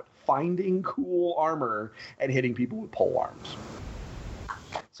all about? Finding cool armor and hitting people with pole arms.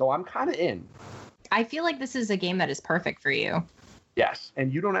 So I'm kind of in. I feel like this is a game that is perfect for you. Yes,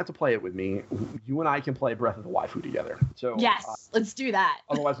 and you don't have to play it with me. You and I can play Breath of the Waifu together. So yes, let's do that.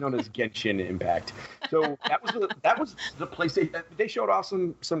 Otherwise known as Genshin Impact. So that was the PlayStation. They showed off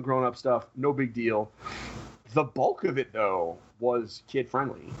some grown-up stuff. No big deal. The bulk of it, though, was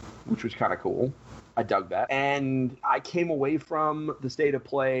kid-friendly, which was kind of cool. I dug that. And I came away from the State of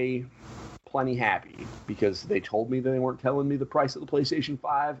Play plenty happy because they told me that they weren't telling me the price of the PlayStation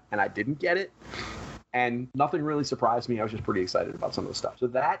 5, and I didn't get it. And nothing really surprised me. I was just pretty excited about some of the stuff. So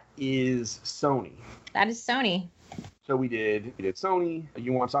that is Sony. That is Sony. So we did Sony.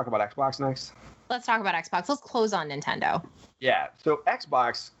 You want to talk about Xbox next? Let's talk about Xbox. Let's close on Nintendo. Yeah. So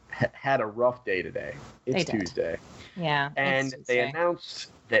Xbox had a rough day today. It's Tuesday. Yeah. And they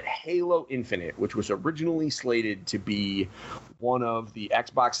announced that Halo Infinite, which was originally slated to be one of the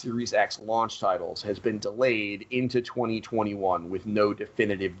Xbox Series X launch titles, has been delayed into 2021 with no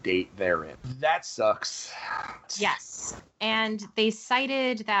definitive date therein. That sucks. Yes. And they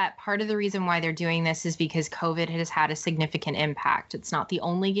cited that part of the reason why they're doing this is because COVID has had a significant impact. It's not the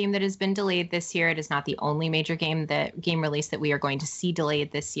only game that has been delayed this year. It is not the only major game release that we are going to see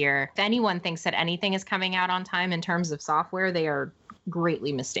delayed this year. If anyone thinks that anything is coming out on time in terms of software, they are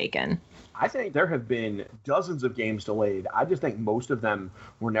greatly mistaken. I think there have been dozens of games delayed. I just think most of them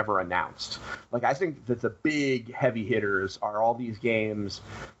were never announced. I think that the big heavy hitters are all these games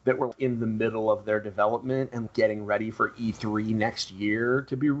that were in the middle of their development and getting ready for E3 next year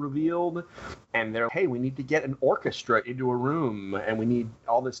to be revealed. And they're, hey, we need to get an orchestra into a room and we need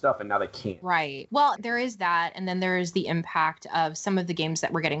all this stuff. And now they can't. Right. Well, there is that. And then there is the impact of some of the games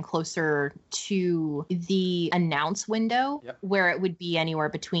that were getting closer to the announce window, where it would be anywhere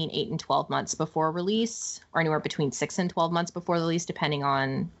between 8 and 12 months before release, or anywhere between 6 and 12 months before release, depending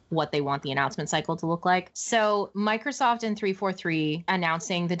on what they want the announcement cycle to look like. So Microsoft and 343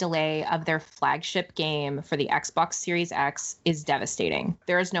 announcing the delay of their flagship game for the Xbox Series X is devastating.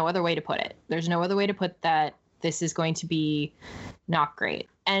 There is no other way to put it. There's no other way to put that. This is going to be not great.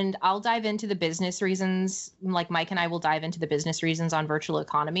 And I'll dive into the business reasons, like Mike and I will dive into the business reasons on Virtual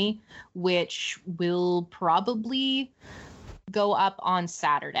Economy, which will probably go up on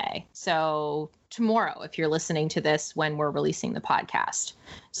Saturday. So tomorrow, if you're listening to this when we're releasing the podcast.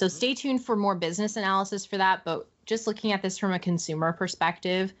 So stay tuned for more business analysis for that. But just looking at this from a consumer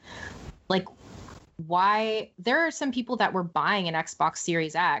perspective, why there are some people that were buying an Xbox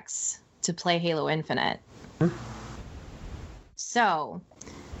Series X to play Halo Infinite. So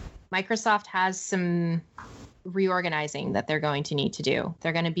Microsoft has some reorganizing that they're going to need to do.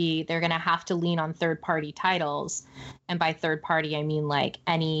 They're going to have to lean on third-party titles. And by third party, I mean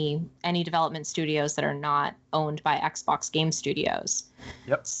any development studios that are not owned by Xbox Game Studios.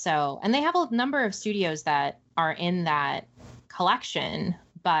 Yep. So, and they have a number of studios that are in that collection,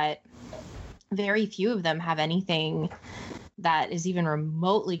 but very few of them have anything that is even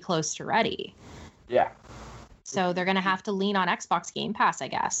remotely close to ready. Yeah. So they're going to have to lean on Xbox Game Pass, I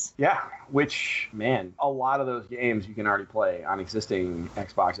guess. Yeah, which, man, a lot of those games you can already play on existing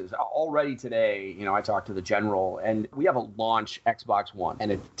Xboxes. Already today, I talked to the general, and we have a launch Xbox One, and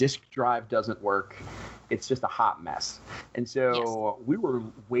if disk drive doesn't work, it's just a hot mess. And so we were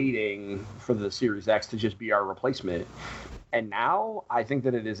waiting for the Series X to just be our replacement. And now I think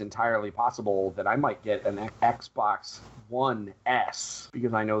that it is entirely possible that I might get an Xbox One S,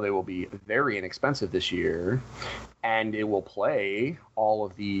 because I know they will be very inexpensive this year, and it will play all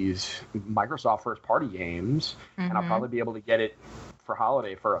of these Microsoft first-party games, and I'll probably be able to get it for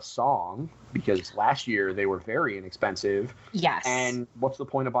holiday for a song, because last year they were very inexpensive. Yes. And what's the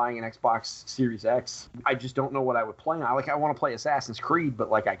point of buying an Xbox Series X? I just don't know what I would play on. I want to play Assassin's Creed, but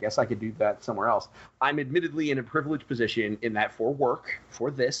I guess I could do that somewhere else. I'm admittedly in a privileged position in that for work,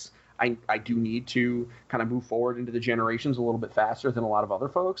 for this, I do need to kind of move forward into the generations a little bit faster than a lot of other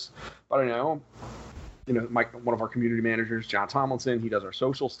folks. But I know, one of our community managers, John Tomlinson, he does our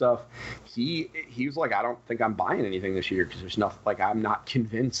social stuff. He was like, I don't think I'm buying anything this year because there's nothing. I'm not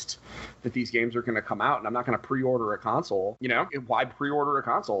convinced that these games are going to come out, and I'm not going to pre-order a console. Why pre-order a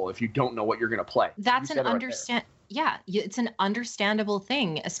console if you don't know what you're going to play? That's an understand. Yeah, it's an understandable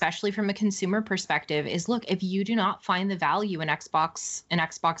thing, especially from a consumer perspective, is look, if you do not find the value in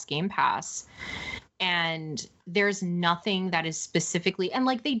Xbox Game Pass, and there's nothing that is specifically, and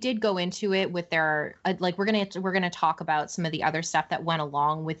they did go into it with their, we're going to talk about some of the other stuff that went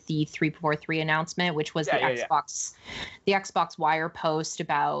along with the 343 announcement, which was the Xbox Wire post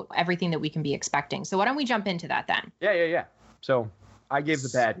about everything that we can be expecting. So why don't we jump into that then? Yeah. So I gave the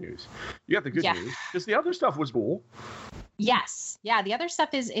bad news. You got the good news, because the other stuff was cool. Yes. Yeah, the other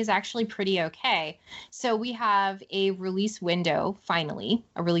stuff is actually pretty okay. So we have a release window, finally,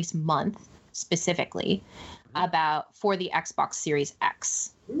 a release month specifically, for the Xbox Series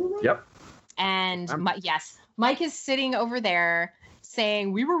X. Yep. And Mike is sitting over there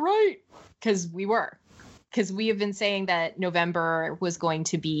saying we were right, because we have been saying that November was going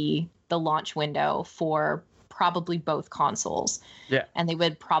to be the launch window for probably both consoles. Yeah. And they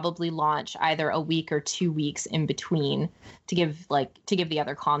would probably launch either a week or 2 weeks in between to give the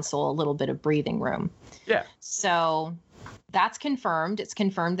other console a little bit of breathing room. Yeah. So that's confirmed. It's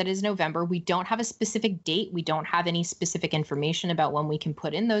confirmed that it is November. We don't have a specific date. We don't have any specific information about when we can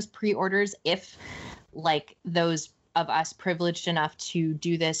put in those pre-orders. If those of us privileged enough to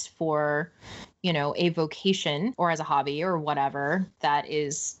do this for, a vocation or as a hobby or whatever that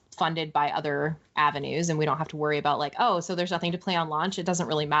is funded by other avenues, and we don't have to worry about so there's nothing to play on launch. It doesn't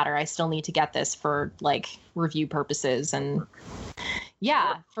really matter. I still need to get this for review purposes and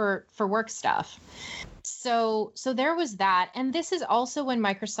for work stuff. So there was that. And this is also when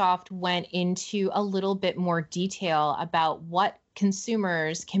Microsoft went into a little bit more detail about what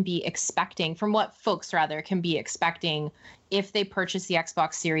consumers can be expecting, from what folks rather can be expecting if they purchase the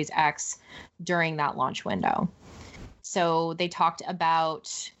Xbox Series X during that launch window. So they talked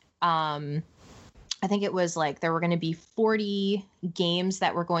about, I think it was there were going to be 40 games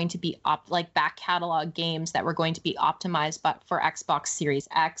that were going to be back catalog games that were going to be optimized, but for Xbox Series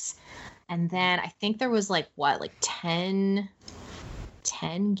X. And then I think there was 10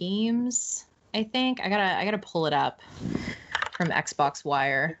 games, I think. I gotta pull it up from Xbox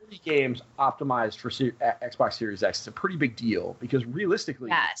Wire. 40 games optimized for Xbox Series X. It's a pretty big deal, because realistically,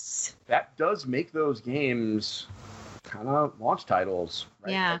 yes, that does make those games kind of launch titles,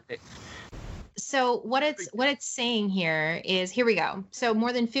 right? Yeah. So what it's saying here is, here we go. So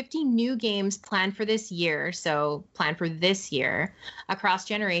more than 50 new games planned for this year. So planned for this year across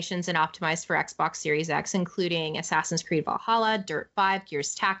generations and optimized for Xbox Series X, including Assassin's Creed Valhalla, Dirt 5,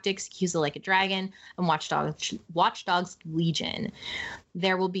 Gears Tactics, Yakuza Like a Dragon, and Watch Dogs Legion.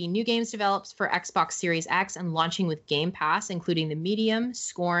 There will be new games developed for Xbox Series X and launching with Game Pass, including The Medium,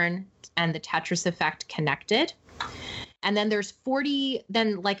 Scorn, and the Tetris Effect Connected. And then there's 40,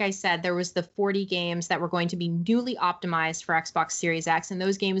 then like I said, there was the 40 games that were going to be newly optimized for Xbox Series X. And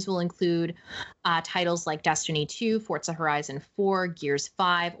those games will include titles like Destiny 2, Forza Horizon 4, Gears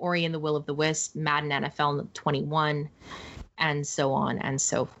 5, Ori and the Will of the Wisp, Madden NFL 21, and so on and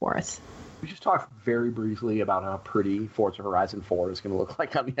so forth. We just talked very briefly about how pretty Forza Horizon 4 is going to look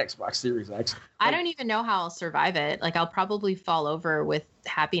like on the Xbox Series X. I don't even know how I'll survive it. I'll probably fall over with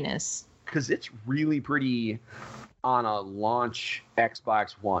happiness. Because it's really pretty on a launch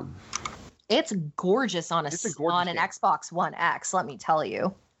Xbox One. It's gorgeous on an Xbox One X, let me tell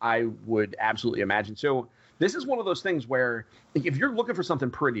you. I would absolutely imagine. So This is one of those things where like, if you're looking for something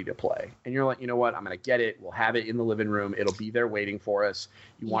pretty to play and you're like, you know what, I'm going to get it. We'll have it in the living room. It'll be there waiting for us.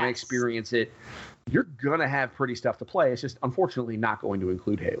 You want to Yes. experience it. You're going to have pretty stuff to play. It's just unfortunately not going to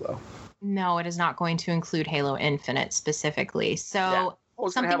include Halo. No, it is not going to include Halo Infinite specifically. So Yeah. Oh,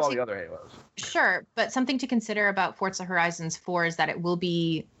 it's going to have all something the other Halos. sure, but something to consider about Forza Horizons 4 is that it will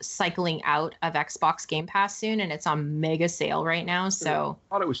be cycling out of Xbox Game Pass soon, and it's on mega sale right now. So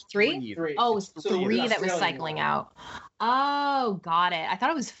I thought it was Three? Three. oh, it was So three the that was Australian cycling one. out. Oh, got it. I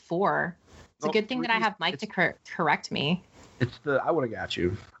thought it was 4. It's a Nope, good thing that I three- have Mike to correct me. It's the I would have got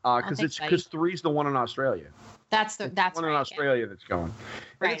you because thanks, buddy. 3's the one in Australia. That's It's that's the one right. in yeah. Australia that's going. And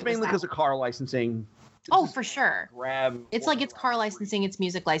Right, it's it was mainly that because of car licensing. Oh, This for is sure. grab. It's like it's car licensing, it's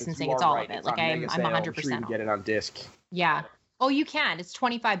music licensing, You it's are all right, of it. it's Like on I'm mega I'm sale. 100% I'm sure you can on. get it on disc. Yeah. Oh, you can. It's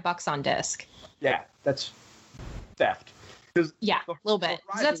 $25 on disc. Yeah, that's theft. Because Yeah, a little the bit.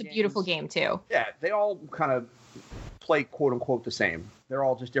 'Cause Horizon that's a beautiful games- game too. yeah, they all kind of play quote unquote the same. They're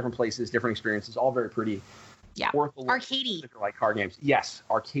all just different places, different experiences, all very pretty. Yeah. Worth the look Arcadey. if you like car games. Yes,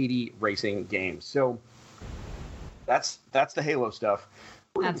 arcadey racing games. So that's the Halo stuff.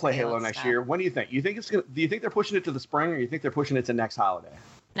 We're gonna That's play Halo Halo next stuff. year. When do you think? You think it's gonna? Do you think they're pushing it to the spring, or you think they're pushing it to next holiday?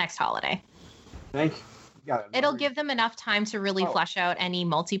 Next holiday. Think? You got it. It'll give them enough time to really Oh. flesh out any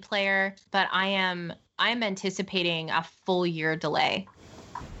multiplayer, but I'm anticipating a full year delay.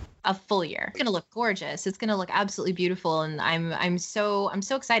 A full year. It's gonna look gorgeous. It's gonna look absolutely beautiful, and I'm so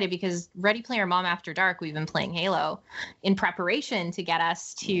excited because Ready Player Mom After Dark, we've been playing Halo in preparation to get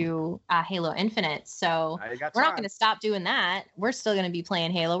us to Halo Infinite. So I got we're not time. going to stop doing that. We're still going to be playing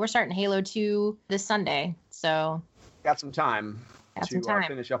Halo. We're starting Halo 2 this Sunday. So Got some time. Got to some time.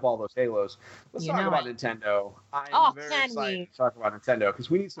 finish up all those Halos. Let's You talk know about it. Nintendo. I'm Oh, very can excited we? to talk about Nintendo because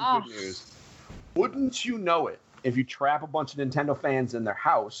we need some Oh. good news. Wouldn't you know it? If you trap a bunch of Nintendo fans in their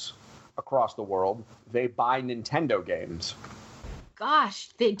house across the world, they buy Nintendo games. gosh,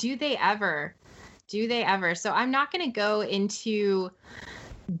 do they ever? Do they ever? So I'm not going to go into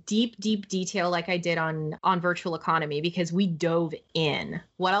deep detail like I did on Virtual Economy because we dove in.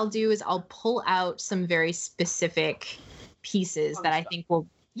 What I'll do is I'll pull out some very specific pieces Fun that I stuff. think will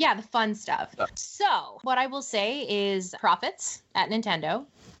the fun stuff. Stuff. So what I will say is profits at Nintendo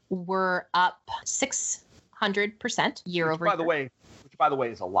were up 600% year Which, over by year. the way,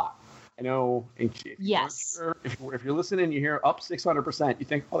 is a lot. I know. If you Yes. weren't sure, if you're listening, you hear up 600%. You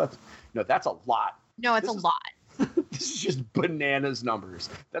think, oh, that's a lot. No, it's this a is- lot. This is just bananas numbers.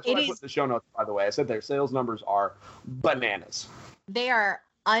 That's what It I put is- in the show notes. By the way, I said their sales numbers are bananas. They are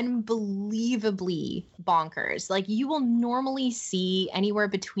unbelievably bonkers. Like you will normally see anywhere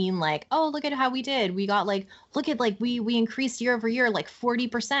between like, oh, look at how we did. We got like, look at like we increased year over year like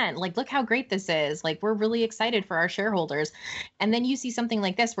 40%. Like look how great this is. Like we're really excited for our shareholders. And then you see something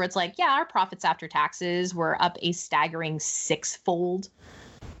like this where it's like, yeah, our profits after taxes were up a staggering 6-fold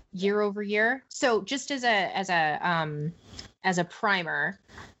year over year. So just as a primer,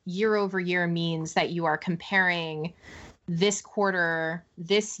 year over year means that you are comparing this quarter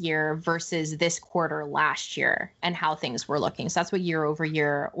this year versus this quarter last year and how things were looking. So that's what year over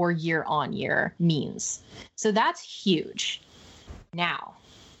year or year on year means. So that's huge. Now,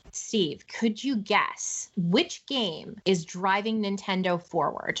 Steve, could you guess which game is driving Nintendo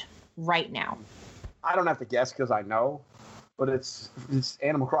forward right now? I don't have to guess because I know, but it's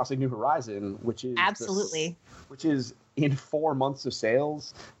Animal Crossing New Horizon, which is Absolutely. which is in 4 months of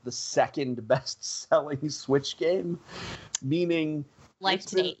sales the second best selling Switch game, meaning Life It's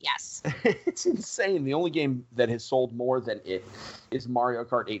to been- date, yes. it's insane. The only game that has sold more than it is Mario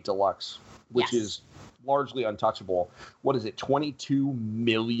Kart 8 Deluxe, which Yes. is largely untouchable. What is it? 22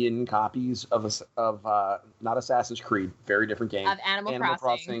 million copies of not Assassin's Creed, very different game. Of Animal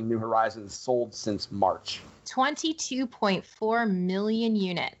Crossing. New Horizons sold since March. 22.4 million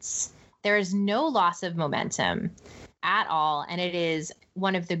units. There is no loss of momentum at all, and it is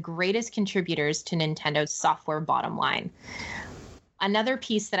one of the greatest contributors to Nintendo's software bottom line. Another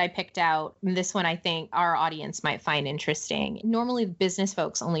piece that I picked out, and this one I think our audience might find interesting. Normally, business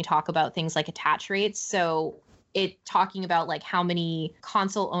folks only talk about things like attach rates. So it talking about like how many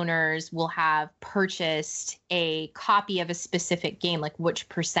console owners will have purchased a copy of a specific game, like which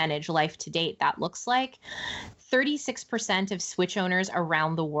percentage life to date that looks like. 36% of Switch owners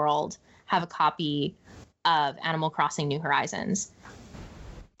around the world have a copy of Animal Crossing New Horizons.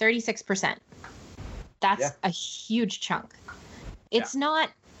 36%. That's Yeah. a huge chunk. It's not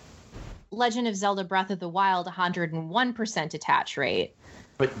Legend of Zelda Breath of the Wild 101% attach rate,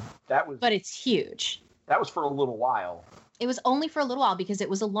 But that was but it's huge. that was for a little while. It was only for a little while because it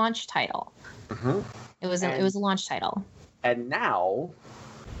was a launch title. It was a launch title. And now,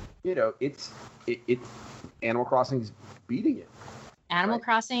 you know, it's Animal Crossing's beating it. Animal Right.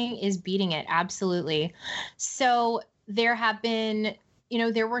 Crossing is beating it, absolutely. So there have been,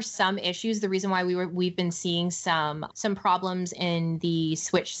 there were some issues. The reason why we've been seeing some problems in the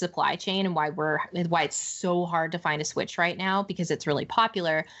Switch supply chain and why it's so hard to find a Switch right now, because it's really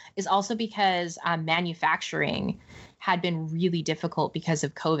popular, is also because manufacturing had been really difficult because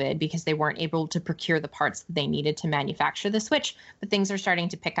of COVID, because they weren't able to procure the parts that they needed to manufacture the Switch. But things are starting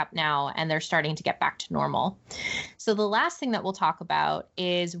to pick up now, and they're starting to get back to normal. So the last thing that we'll talk about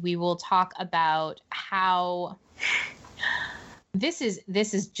is we will talk about how this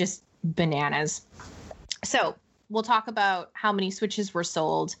is just bananas. So we'll talk about how many Switches were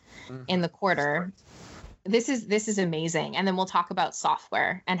sold in the quarter. This is amazing. And then we'll talk about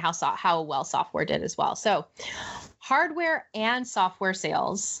software and how well software did as well. So hardware and software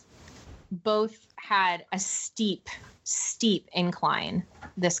sales both had a steep incline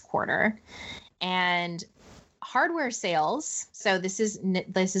this quarter. And hardware sales, so this is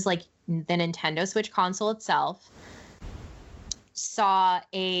like the Nintendo Switch console itself, saw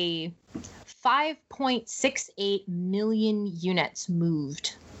a 5.68 million units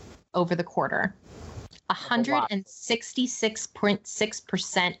moved over the quarter.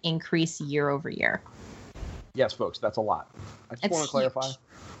 166.6% increase year over year. Yes, folks, that's a lot. I just want to clarify, in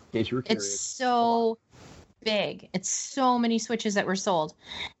case you were curious. It's so big. It's so many Switches that were sold.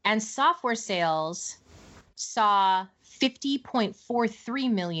 And software sales saw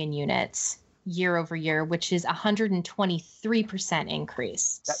 50.43 million units year over year, which is 123%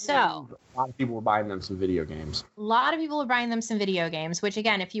 increase. So a lot of people were buying them some video games. A lot of people are buying them some video games, which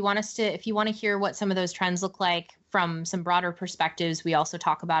again, if you want to hear what some of those trends look like from some broader perspectives, we also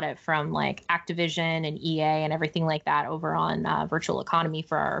talk about it from like Activision and EA and everything like that over on Virtual Economy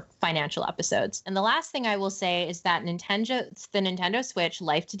for our financial episodes. And the last thing I will say is that the Nintendo Switch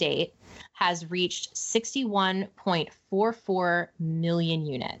life to date has reached 61.44 million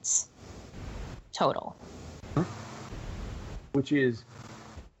units total. Which is,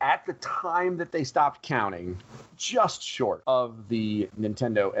 at the time that they stopped counting, just short of the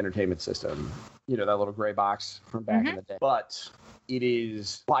Nintendo Entertainment System. You know, that little gray box from back in the day. But it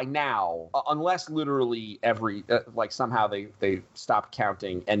is, by now, unless literally somehow they stopped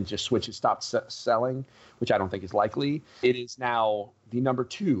counting and just Switches stopped selling, which I don't think is likely, it is now the number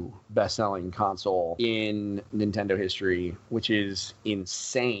 2 best-selling console in Nintendo history, which is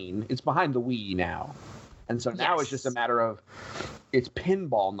insane. It's behind the Wii now. And so now it's just a matter of it's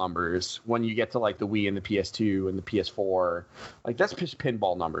pinball numbers when you get to like the Wii and the PS2 and the PS4. Like, that's just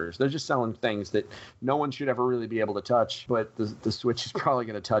pinball numbers. They're just selling things that no one should ever really be able to touch, but the Switch is probably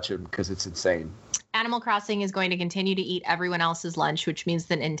going to touch them because it's insane. Animal Crossing is going to continue to eat everyone else's lunch, which means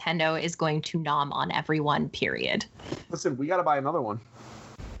that Nintendo is going to nom on everyone, period. Listen, we got to buy another one.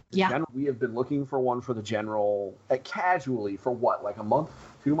 We have been looking for one for the General casually for what, like a month,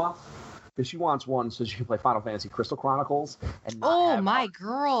 2 months? Because she wants one so she can play Final Fantasy Crystal Chronicles and not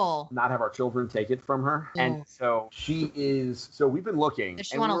have our children take it from her. Yeah. And so we've been looking. Does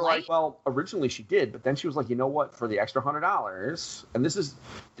she and want we were a light? Like, well, originally she did, but then she was like, you know what, for the extra $100, and this is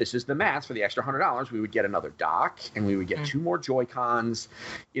the math, for the extra $100, we would get another dock and we would get 2 more Joy-Cons.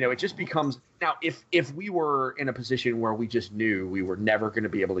 You know, it just becomes, now if we were in a position where we just knew we were never going to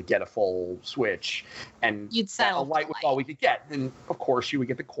be able to get a full Switch and you'd settle a light was all we could get, then of course she would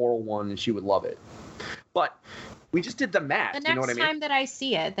get the Coral one and she would love it. But we just did the math. The next time that I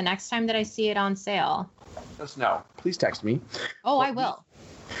see it on sale, let us know. Please text me. I will.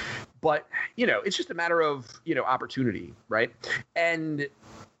 But, you know, it's just a matter of, you know, opportunity, right? And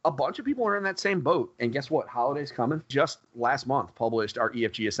a bunch of people are in that same boat. And guess what? Holiday's coming. Just last month published our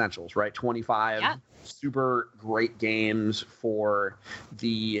EFG Essentials, right? 25 super great games for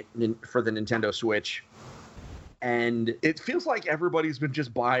the Nintendo Switch. And it feels like everybody's been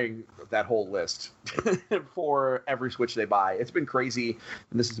just buying that whole list for every Switch they buy. It's been crazy,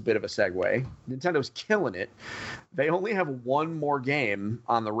 and this is a bit of a segue. Nintendo's killing it. They only have one more game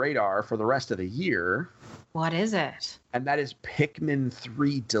on the radar for the rest of the year. What is it? And that is Pikmin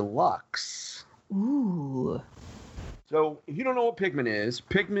 3 Deluxe. Ooh. So if you don't know what Pikmin is,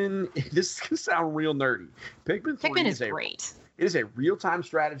 this is going to sound real nerdy. Pikmin is great. It is a real-time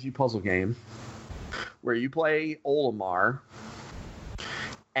strategy puzzle game where you play Olimar,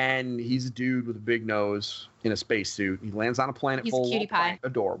 and he's a dude with a big nose in a spacesuit. He lands on a planet full of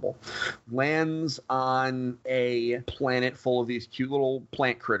adorable. Lands on a planet full of these cute little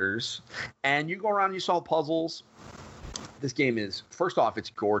plant critters, and you go around and you solve puzzles. This game is, first off, it's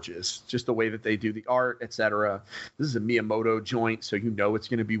gorgeous. Just the way that they do the art, etc. This is a Miyamoto joint, so you know it's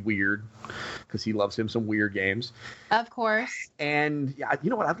going to be weird because he loves him some weird games. Of course. And yeah, you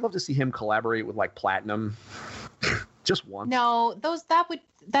know what? I'd love to see him collaborate with like Platinum just once. No,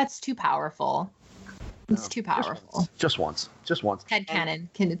 that's too powerful. It's too powerful. Just once. Headcanon.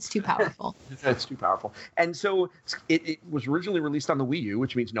 It's too powerful. It's too powerful. And so it was originally released on the Wii U,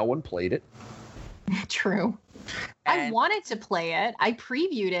 which means no one played it. True. And I wanted to play it. I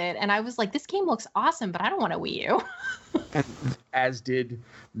previewed it, and I was like, this game looks awesome, but I don't want a Wii U. and as did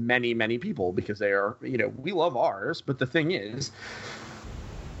many, many people, because they are, we love ours. But the thing is,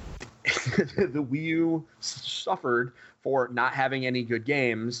 the Wii U suffered for not having any good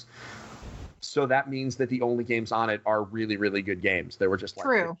games. So that means that the only games on it are really, really good games. They were just like,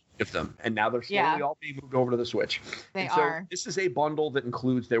 True. Of them. And now they're slowly all being moved over to the Switch. They so are. This is a bundle that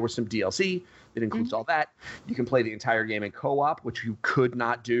includes, there was some DLC that includes all that. You can play the entire game in co-op, which you could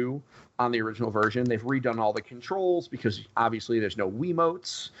not do on the original version. They've redone all the controls because obviously there's no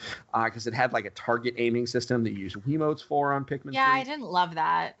Wiimotes, because it had like a target aiming system that you use Wiimotes for on Pikmin 3. Yeah, I didn't love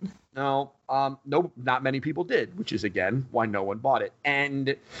that. No, not many people did, which is, again, why no one bought it.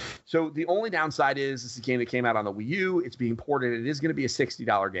 And so the only downside is this is a game that came out on the Wii U. It's being ported. It is going to be a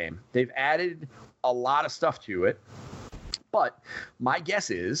 $60 game. They've added a lot of stuff to it. But my guess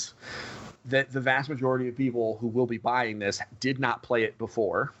is that the vast majority of people who will be buying this did not play it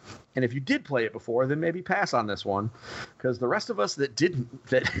before. And if you did play it before, then maybe pass on this one, because the rest of us that didn't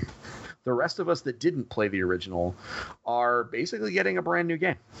play the original are basically getting a brand new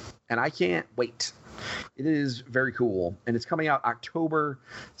game. And I can't wait. It is very cool. And it's coming out October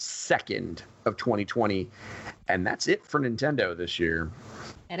 2nd of 2020. And that's it for Nintendo this year.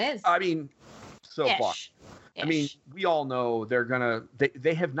 It is. I mean, so far. Ish. I mean, we all know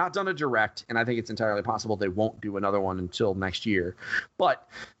they have not done a direct, and I think it's entirely possible they won't do another one until next year. But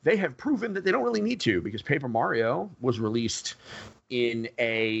they have proven that they don't really need to, because Paper Mario was released in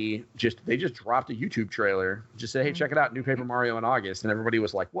they just dropped a YouTube trailer. Just said, hey, check it out, new Paper Mario in August. And everybody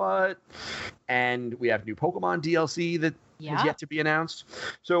was like, what? And we have new Pokemon DLC that has yet to be announced.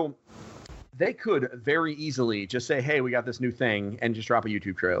 So they could very easily just say, hey, we got this new thing, and just drop a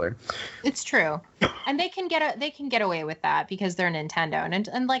YouTube trailer. It's true. And they can get away with that because they're Nintendo.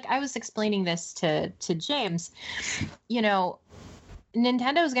 And like I was explaining this to James,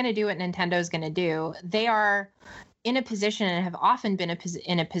 Nintendo is going to do what Nintendo is going to do. They are in a position and have often been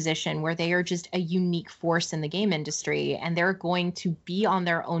in a position where they are just a unique force in the game industry, and they're going to be on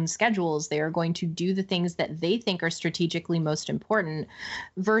their own schedules. They are going to do the things that they think are strategically most important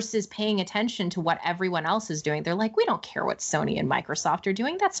versus paying attention to what everyone else is doing. They're like, we don't care what Sony and Microsoft are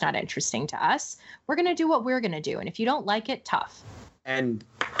doing. That's not interesting to us. We're going to do what we're going to do. And if you don't like it, tough. And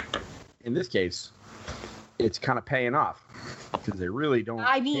in this case, it's kind of paying off because they really don't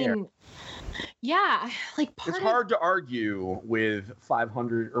care. Yeah, like it's hard to argue with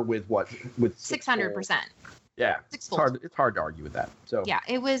 500 or with 600%. Yeah, it's hard to argue with that. So yeah,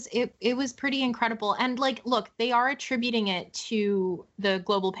 it was pretty incredible. And like, look, they are attributing it to the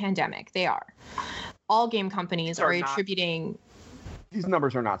global pandemic. They are. All game companies are attributing. These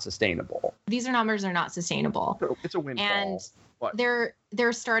numbers are not sustainable. These numbers are not sustainable. So it's a windfall. And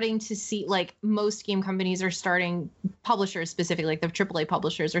they're starting to see, like, most game companies are starting, publishers specifically, like the AAA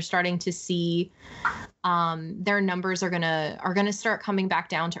publishers are starting to see their numbers are gonna start coming back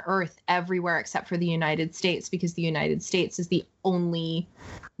down to earth everywhere except for the United States, because the United States is the only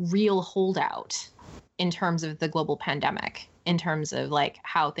real holdout in terms of the global pandemic, in terms of like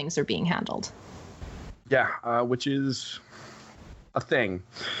how things are being handled. Yeah, which is a thing.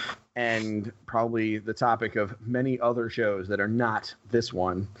 And probably the topic of many other shows that are not this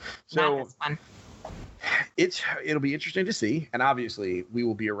one. So not this one. It'll be interesting to see. And obviously we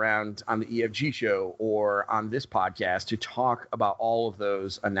will be around on the EFG show or on this podcast to talk about all of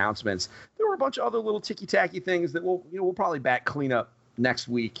those announcements. There were a bunch of other little ticky-tacky things that we'll probably clean up next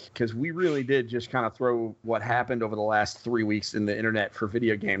week, because we really did just kind of throw what happened over the last 3 weeks in the internet for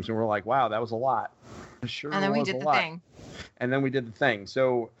video games. And we're like, wow, that was a lot. Sure. And then we did the thing. And then we did the thing.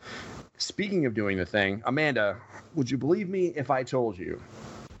 So speaking of doing the thing, Amanda, would you believe me if I told you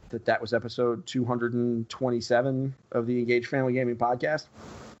that was episode 227 of the Engaged Family Gaming Podcast?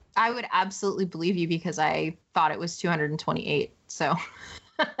 I would absolutely believe you, because I thought it was 228. So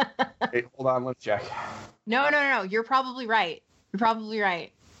Hey, hold on, let's check. No. You're probably right.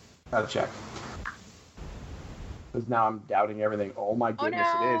 Gotta check. Because now I'm doubting everything. Oh my goodness,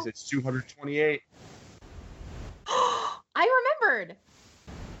 no. It is. It's 228. I remembered.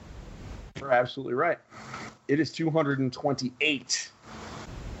 You're absolutely right. It is 228.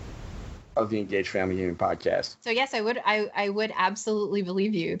 of the Engaged Family Gaming Podcast. So yes, I would absolutely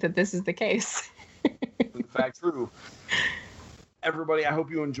believe you that this is the case. In fact, true. Everybody, I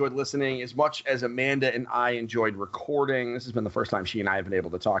hope you enjoyed listening as much as Amanda and I enjoyed recording. This has been the first time she and I have been able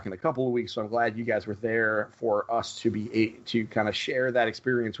to talk in a couple of weeks, so I'm glad you guys were there for us to kind of share that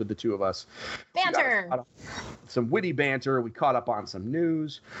experience with the two of us. Banter! Some witty banter. We caught up on some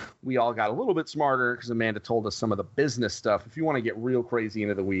news. We all got a little bit smarter because Amanda told us some of the business stuff. If you want to get real crazy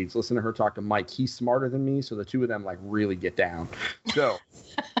into the weeds, listen to her talk to Mike. He's smarter than me, so the two of them like really get down. So,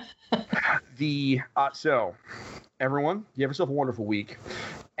 everyone, you have yourself a wonderful week.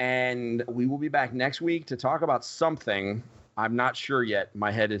 And we will be back next week to talk about something. I'm not sure yet.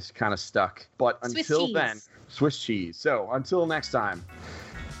 My head is kind of stuck. But until then, Swiss cheese. So until next time,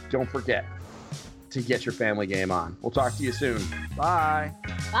 don't forget to get your family game on. We'll talk to you soon. Bye.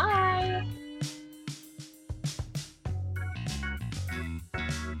 Bye.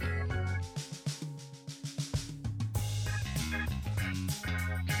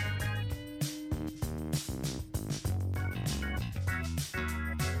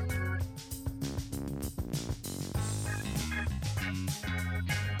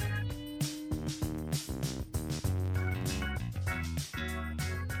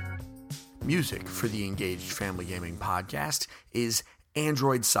 Music for the Engaged Family Gaming Podcast is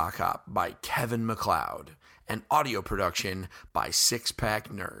Android Sock Hop by Kevin MacLeod and audio production by Six Pack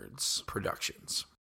Nerds Productions.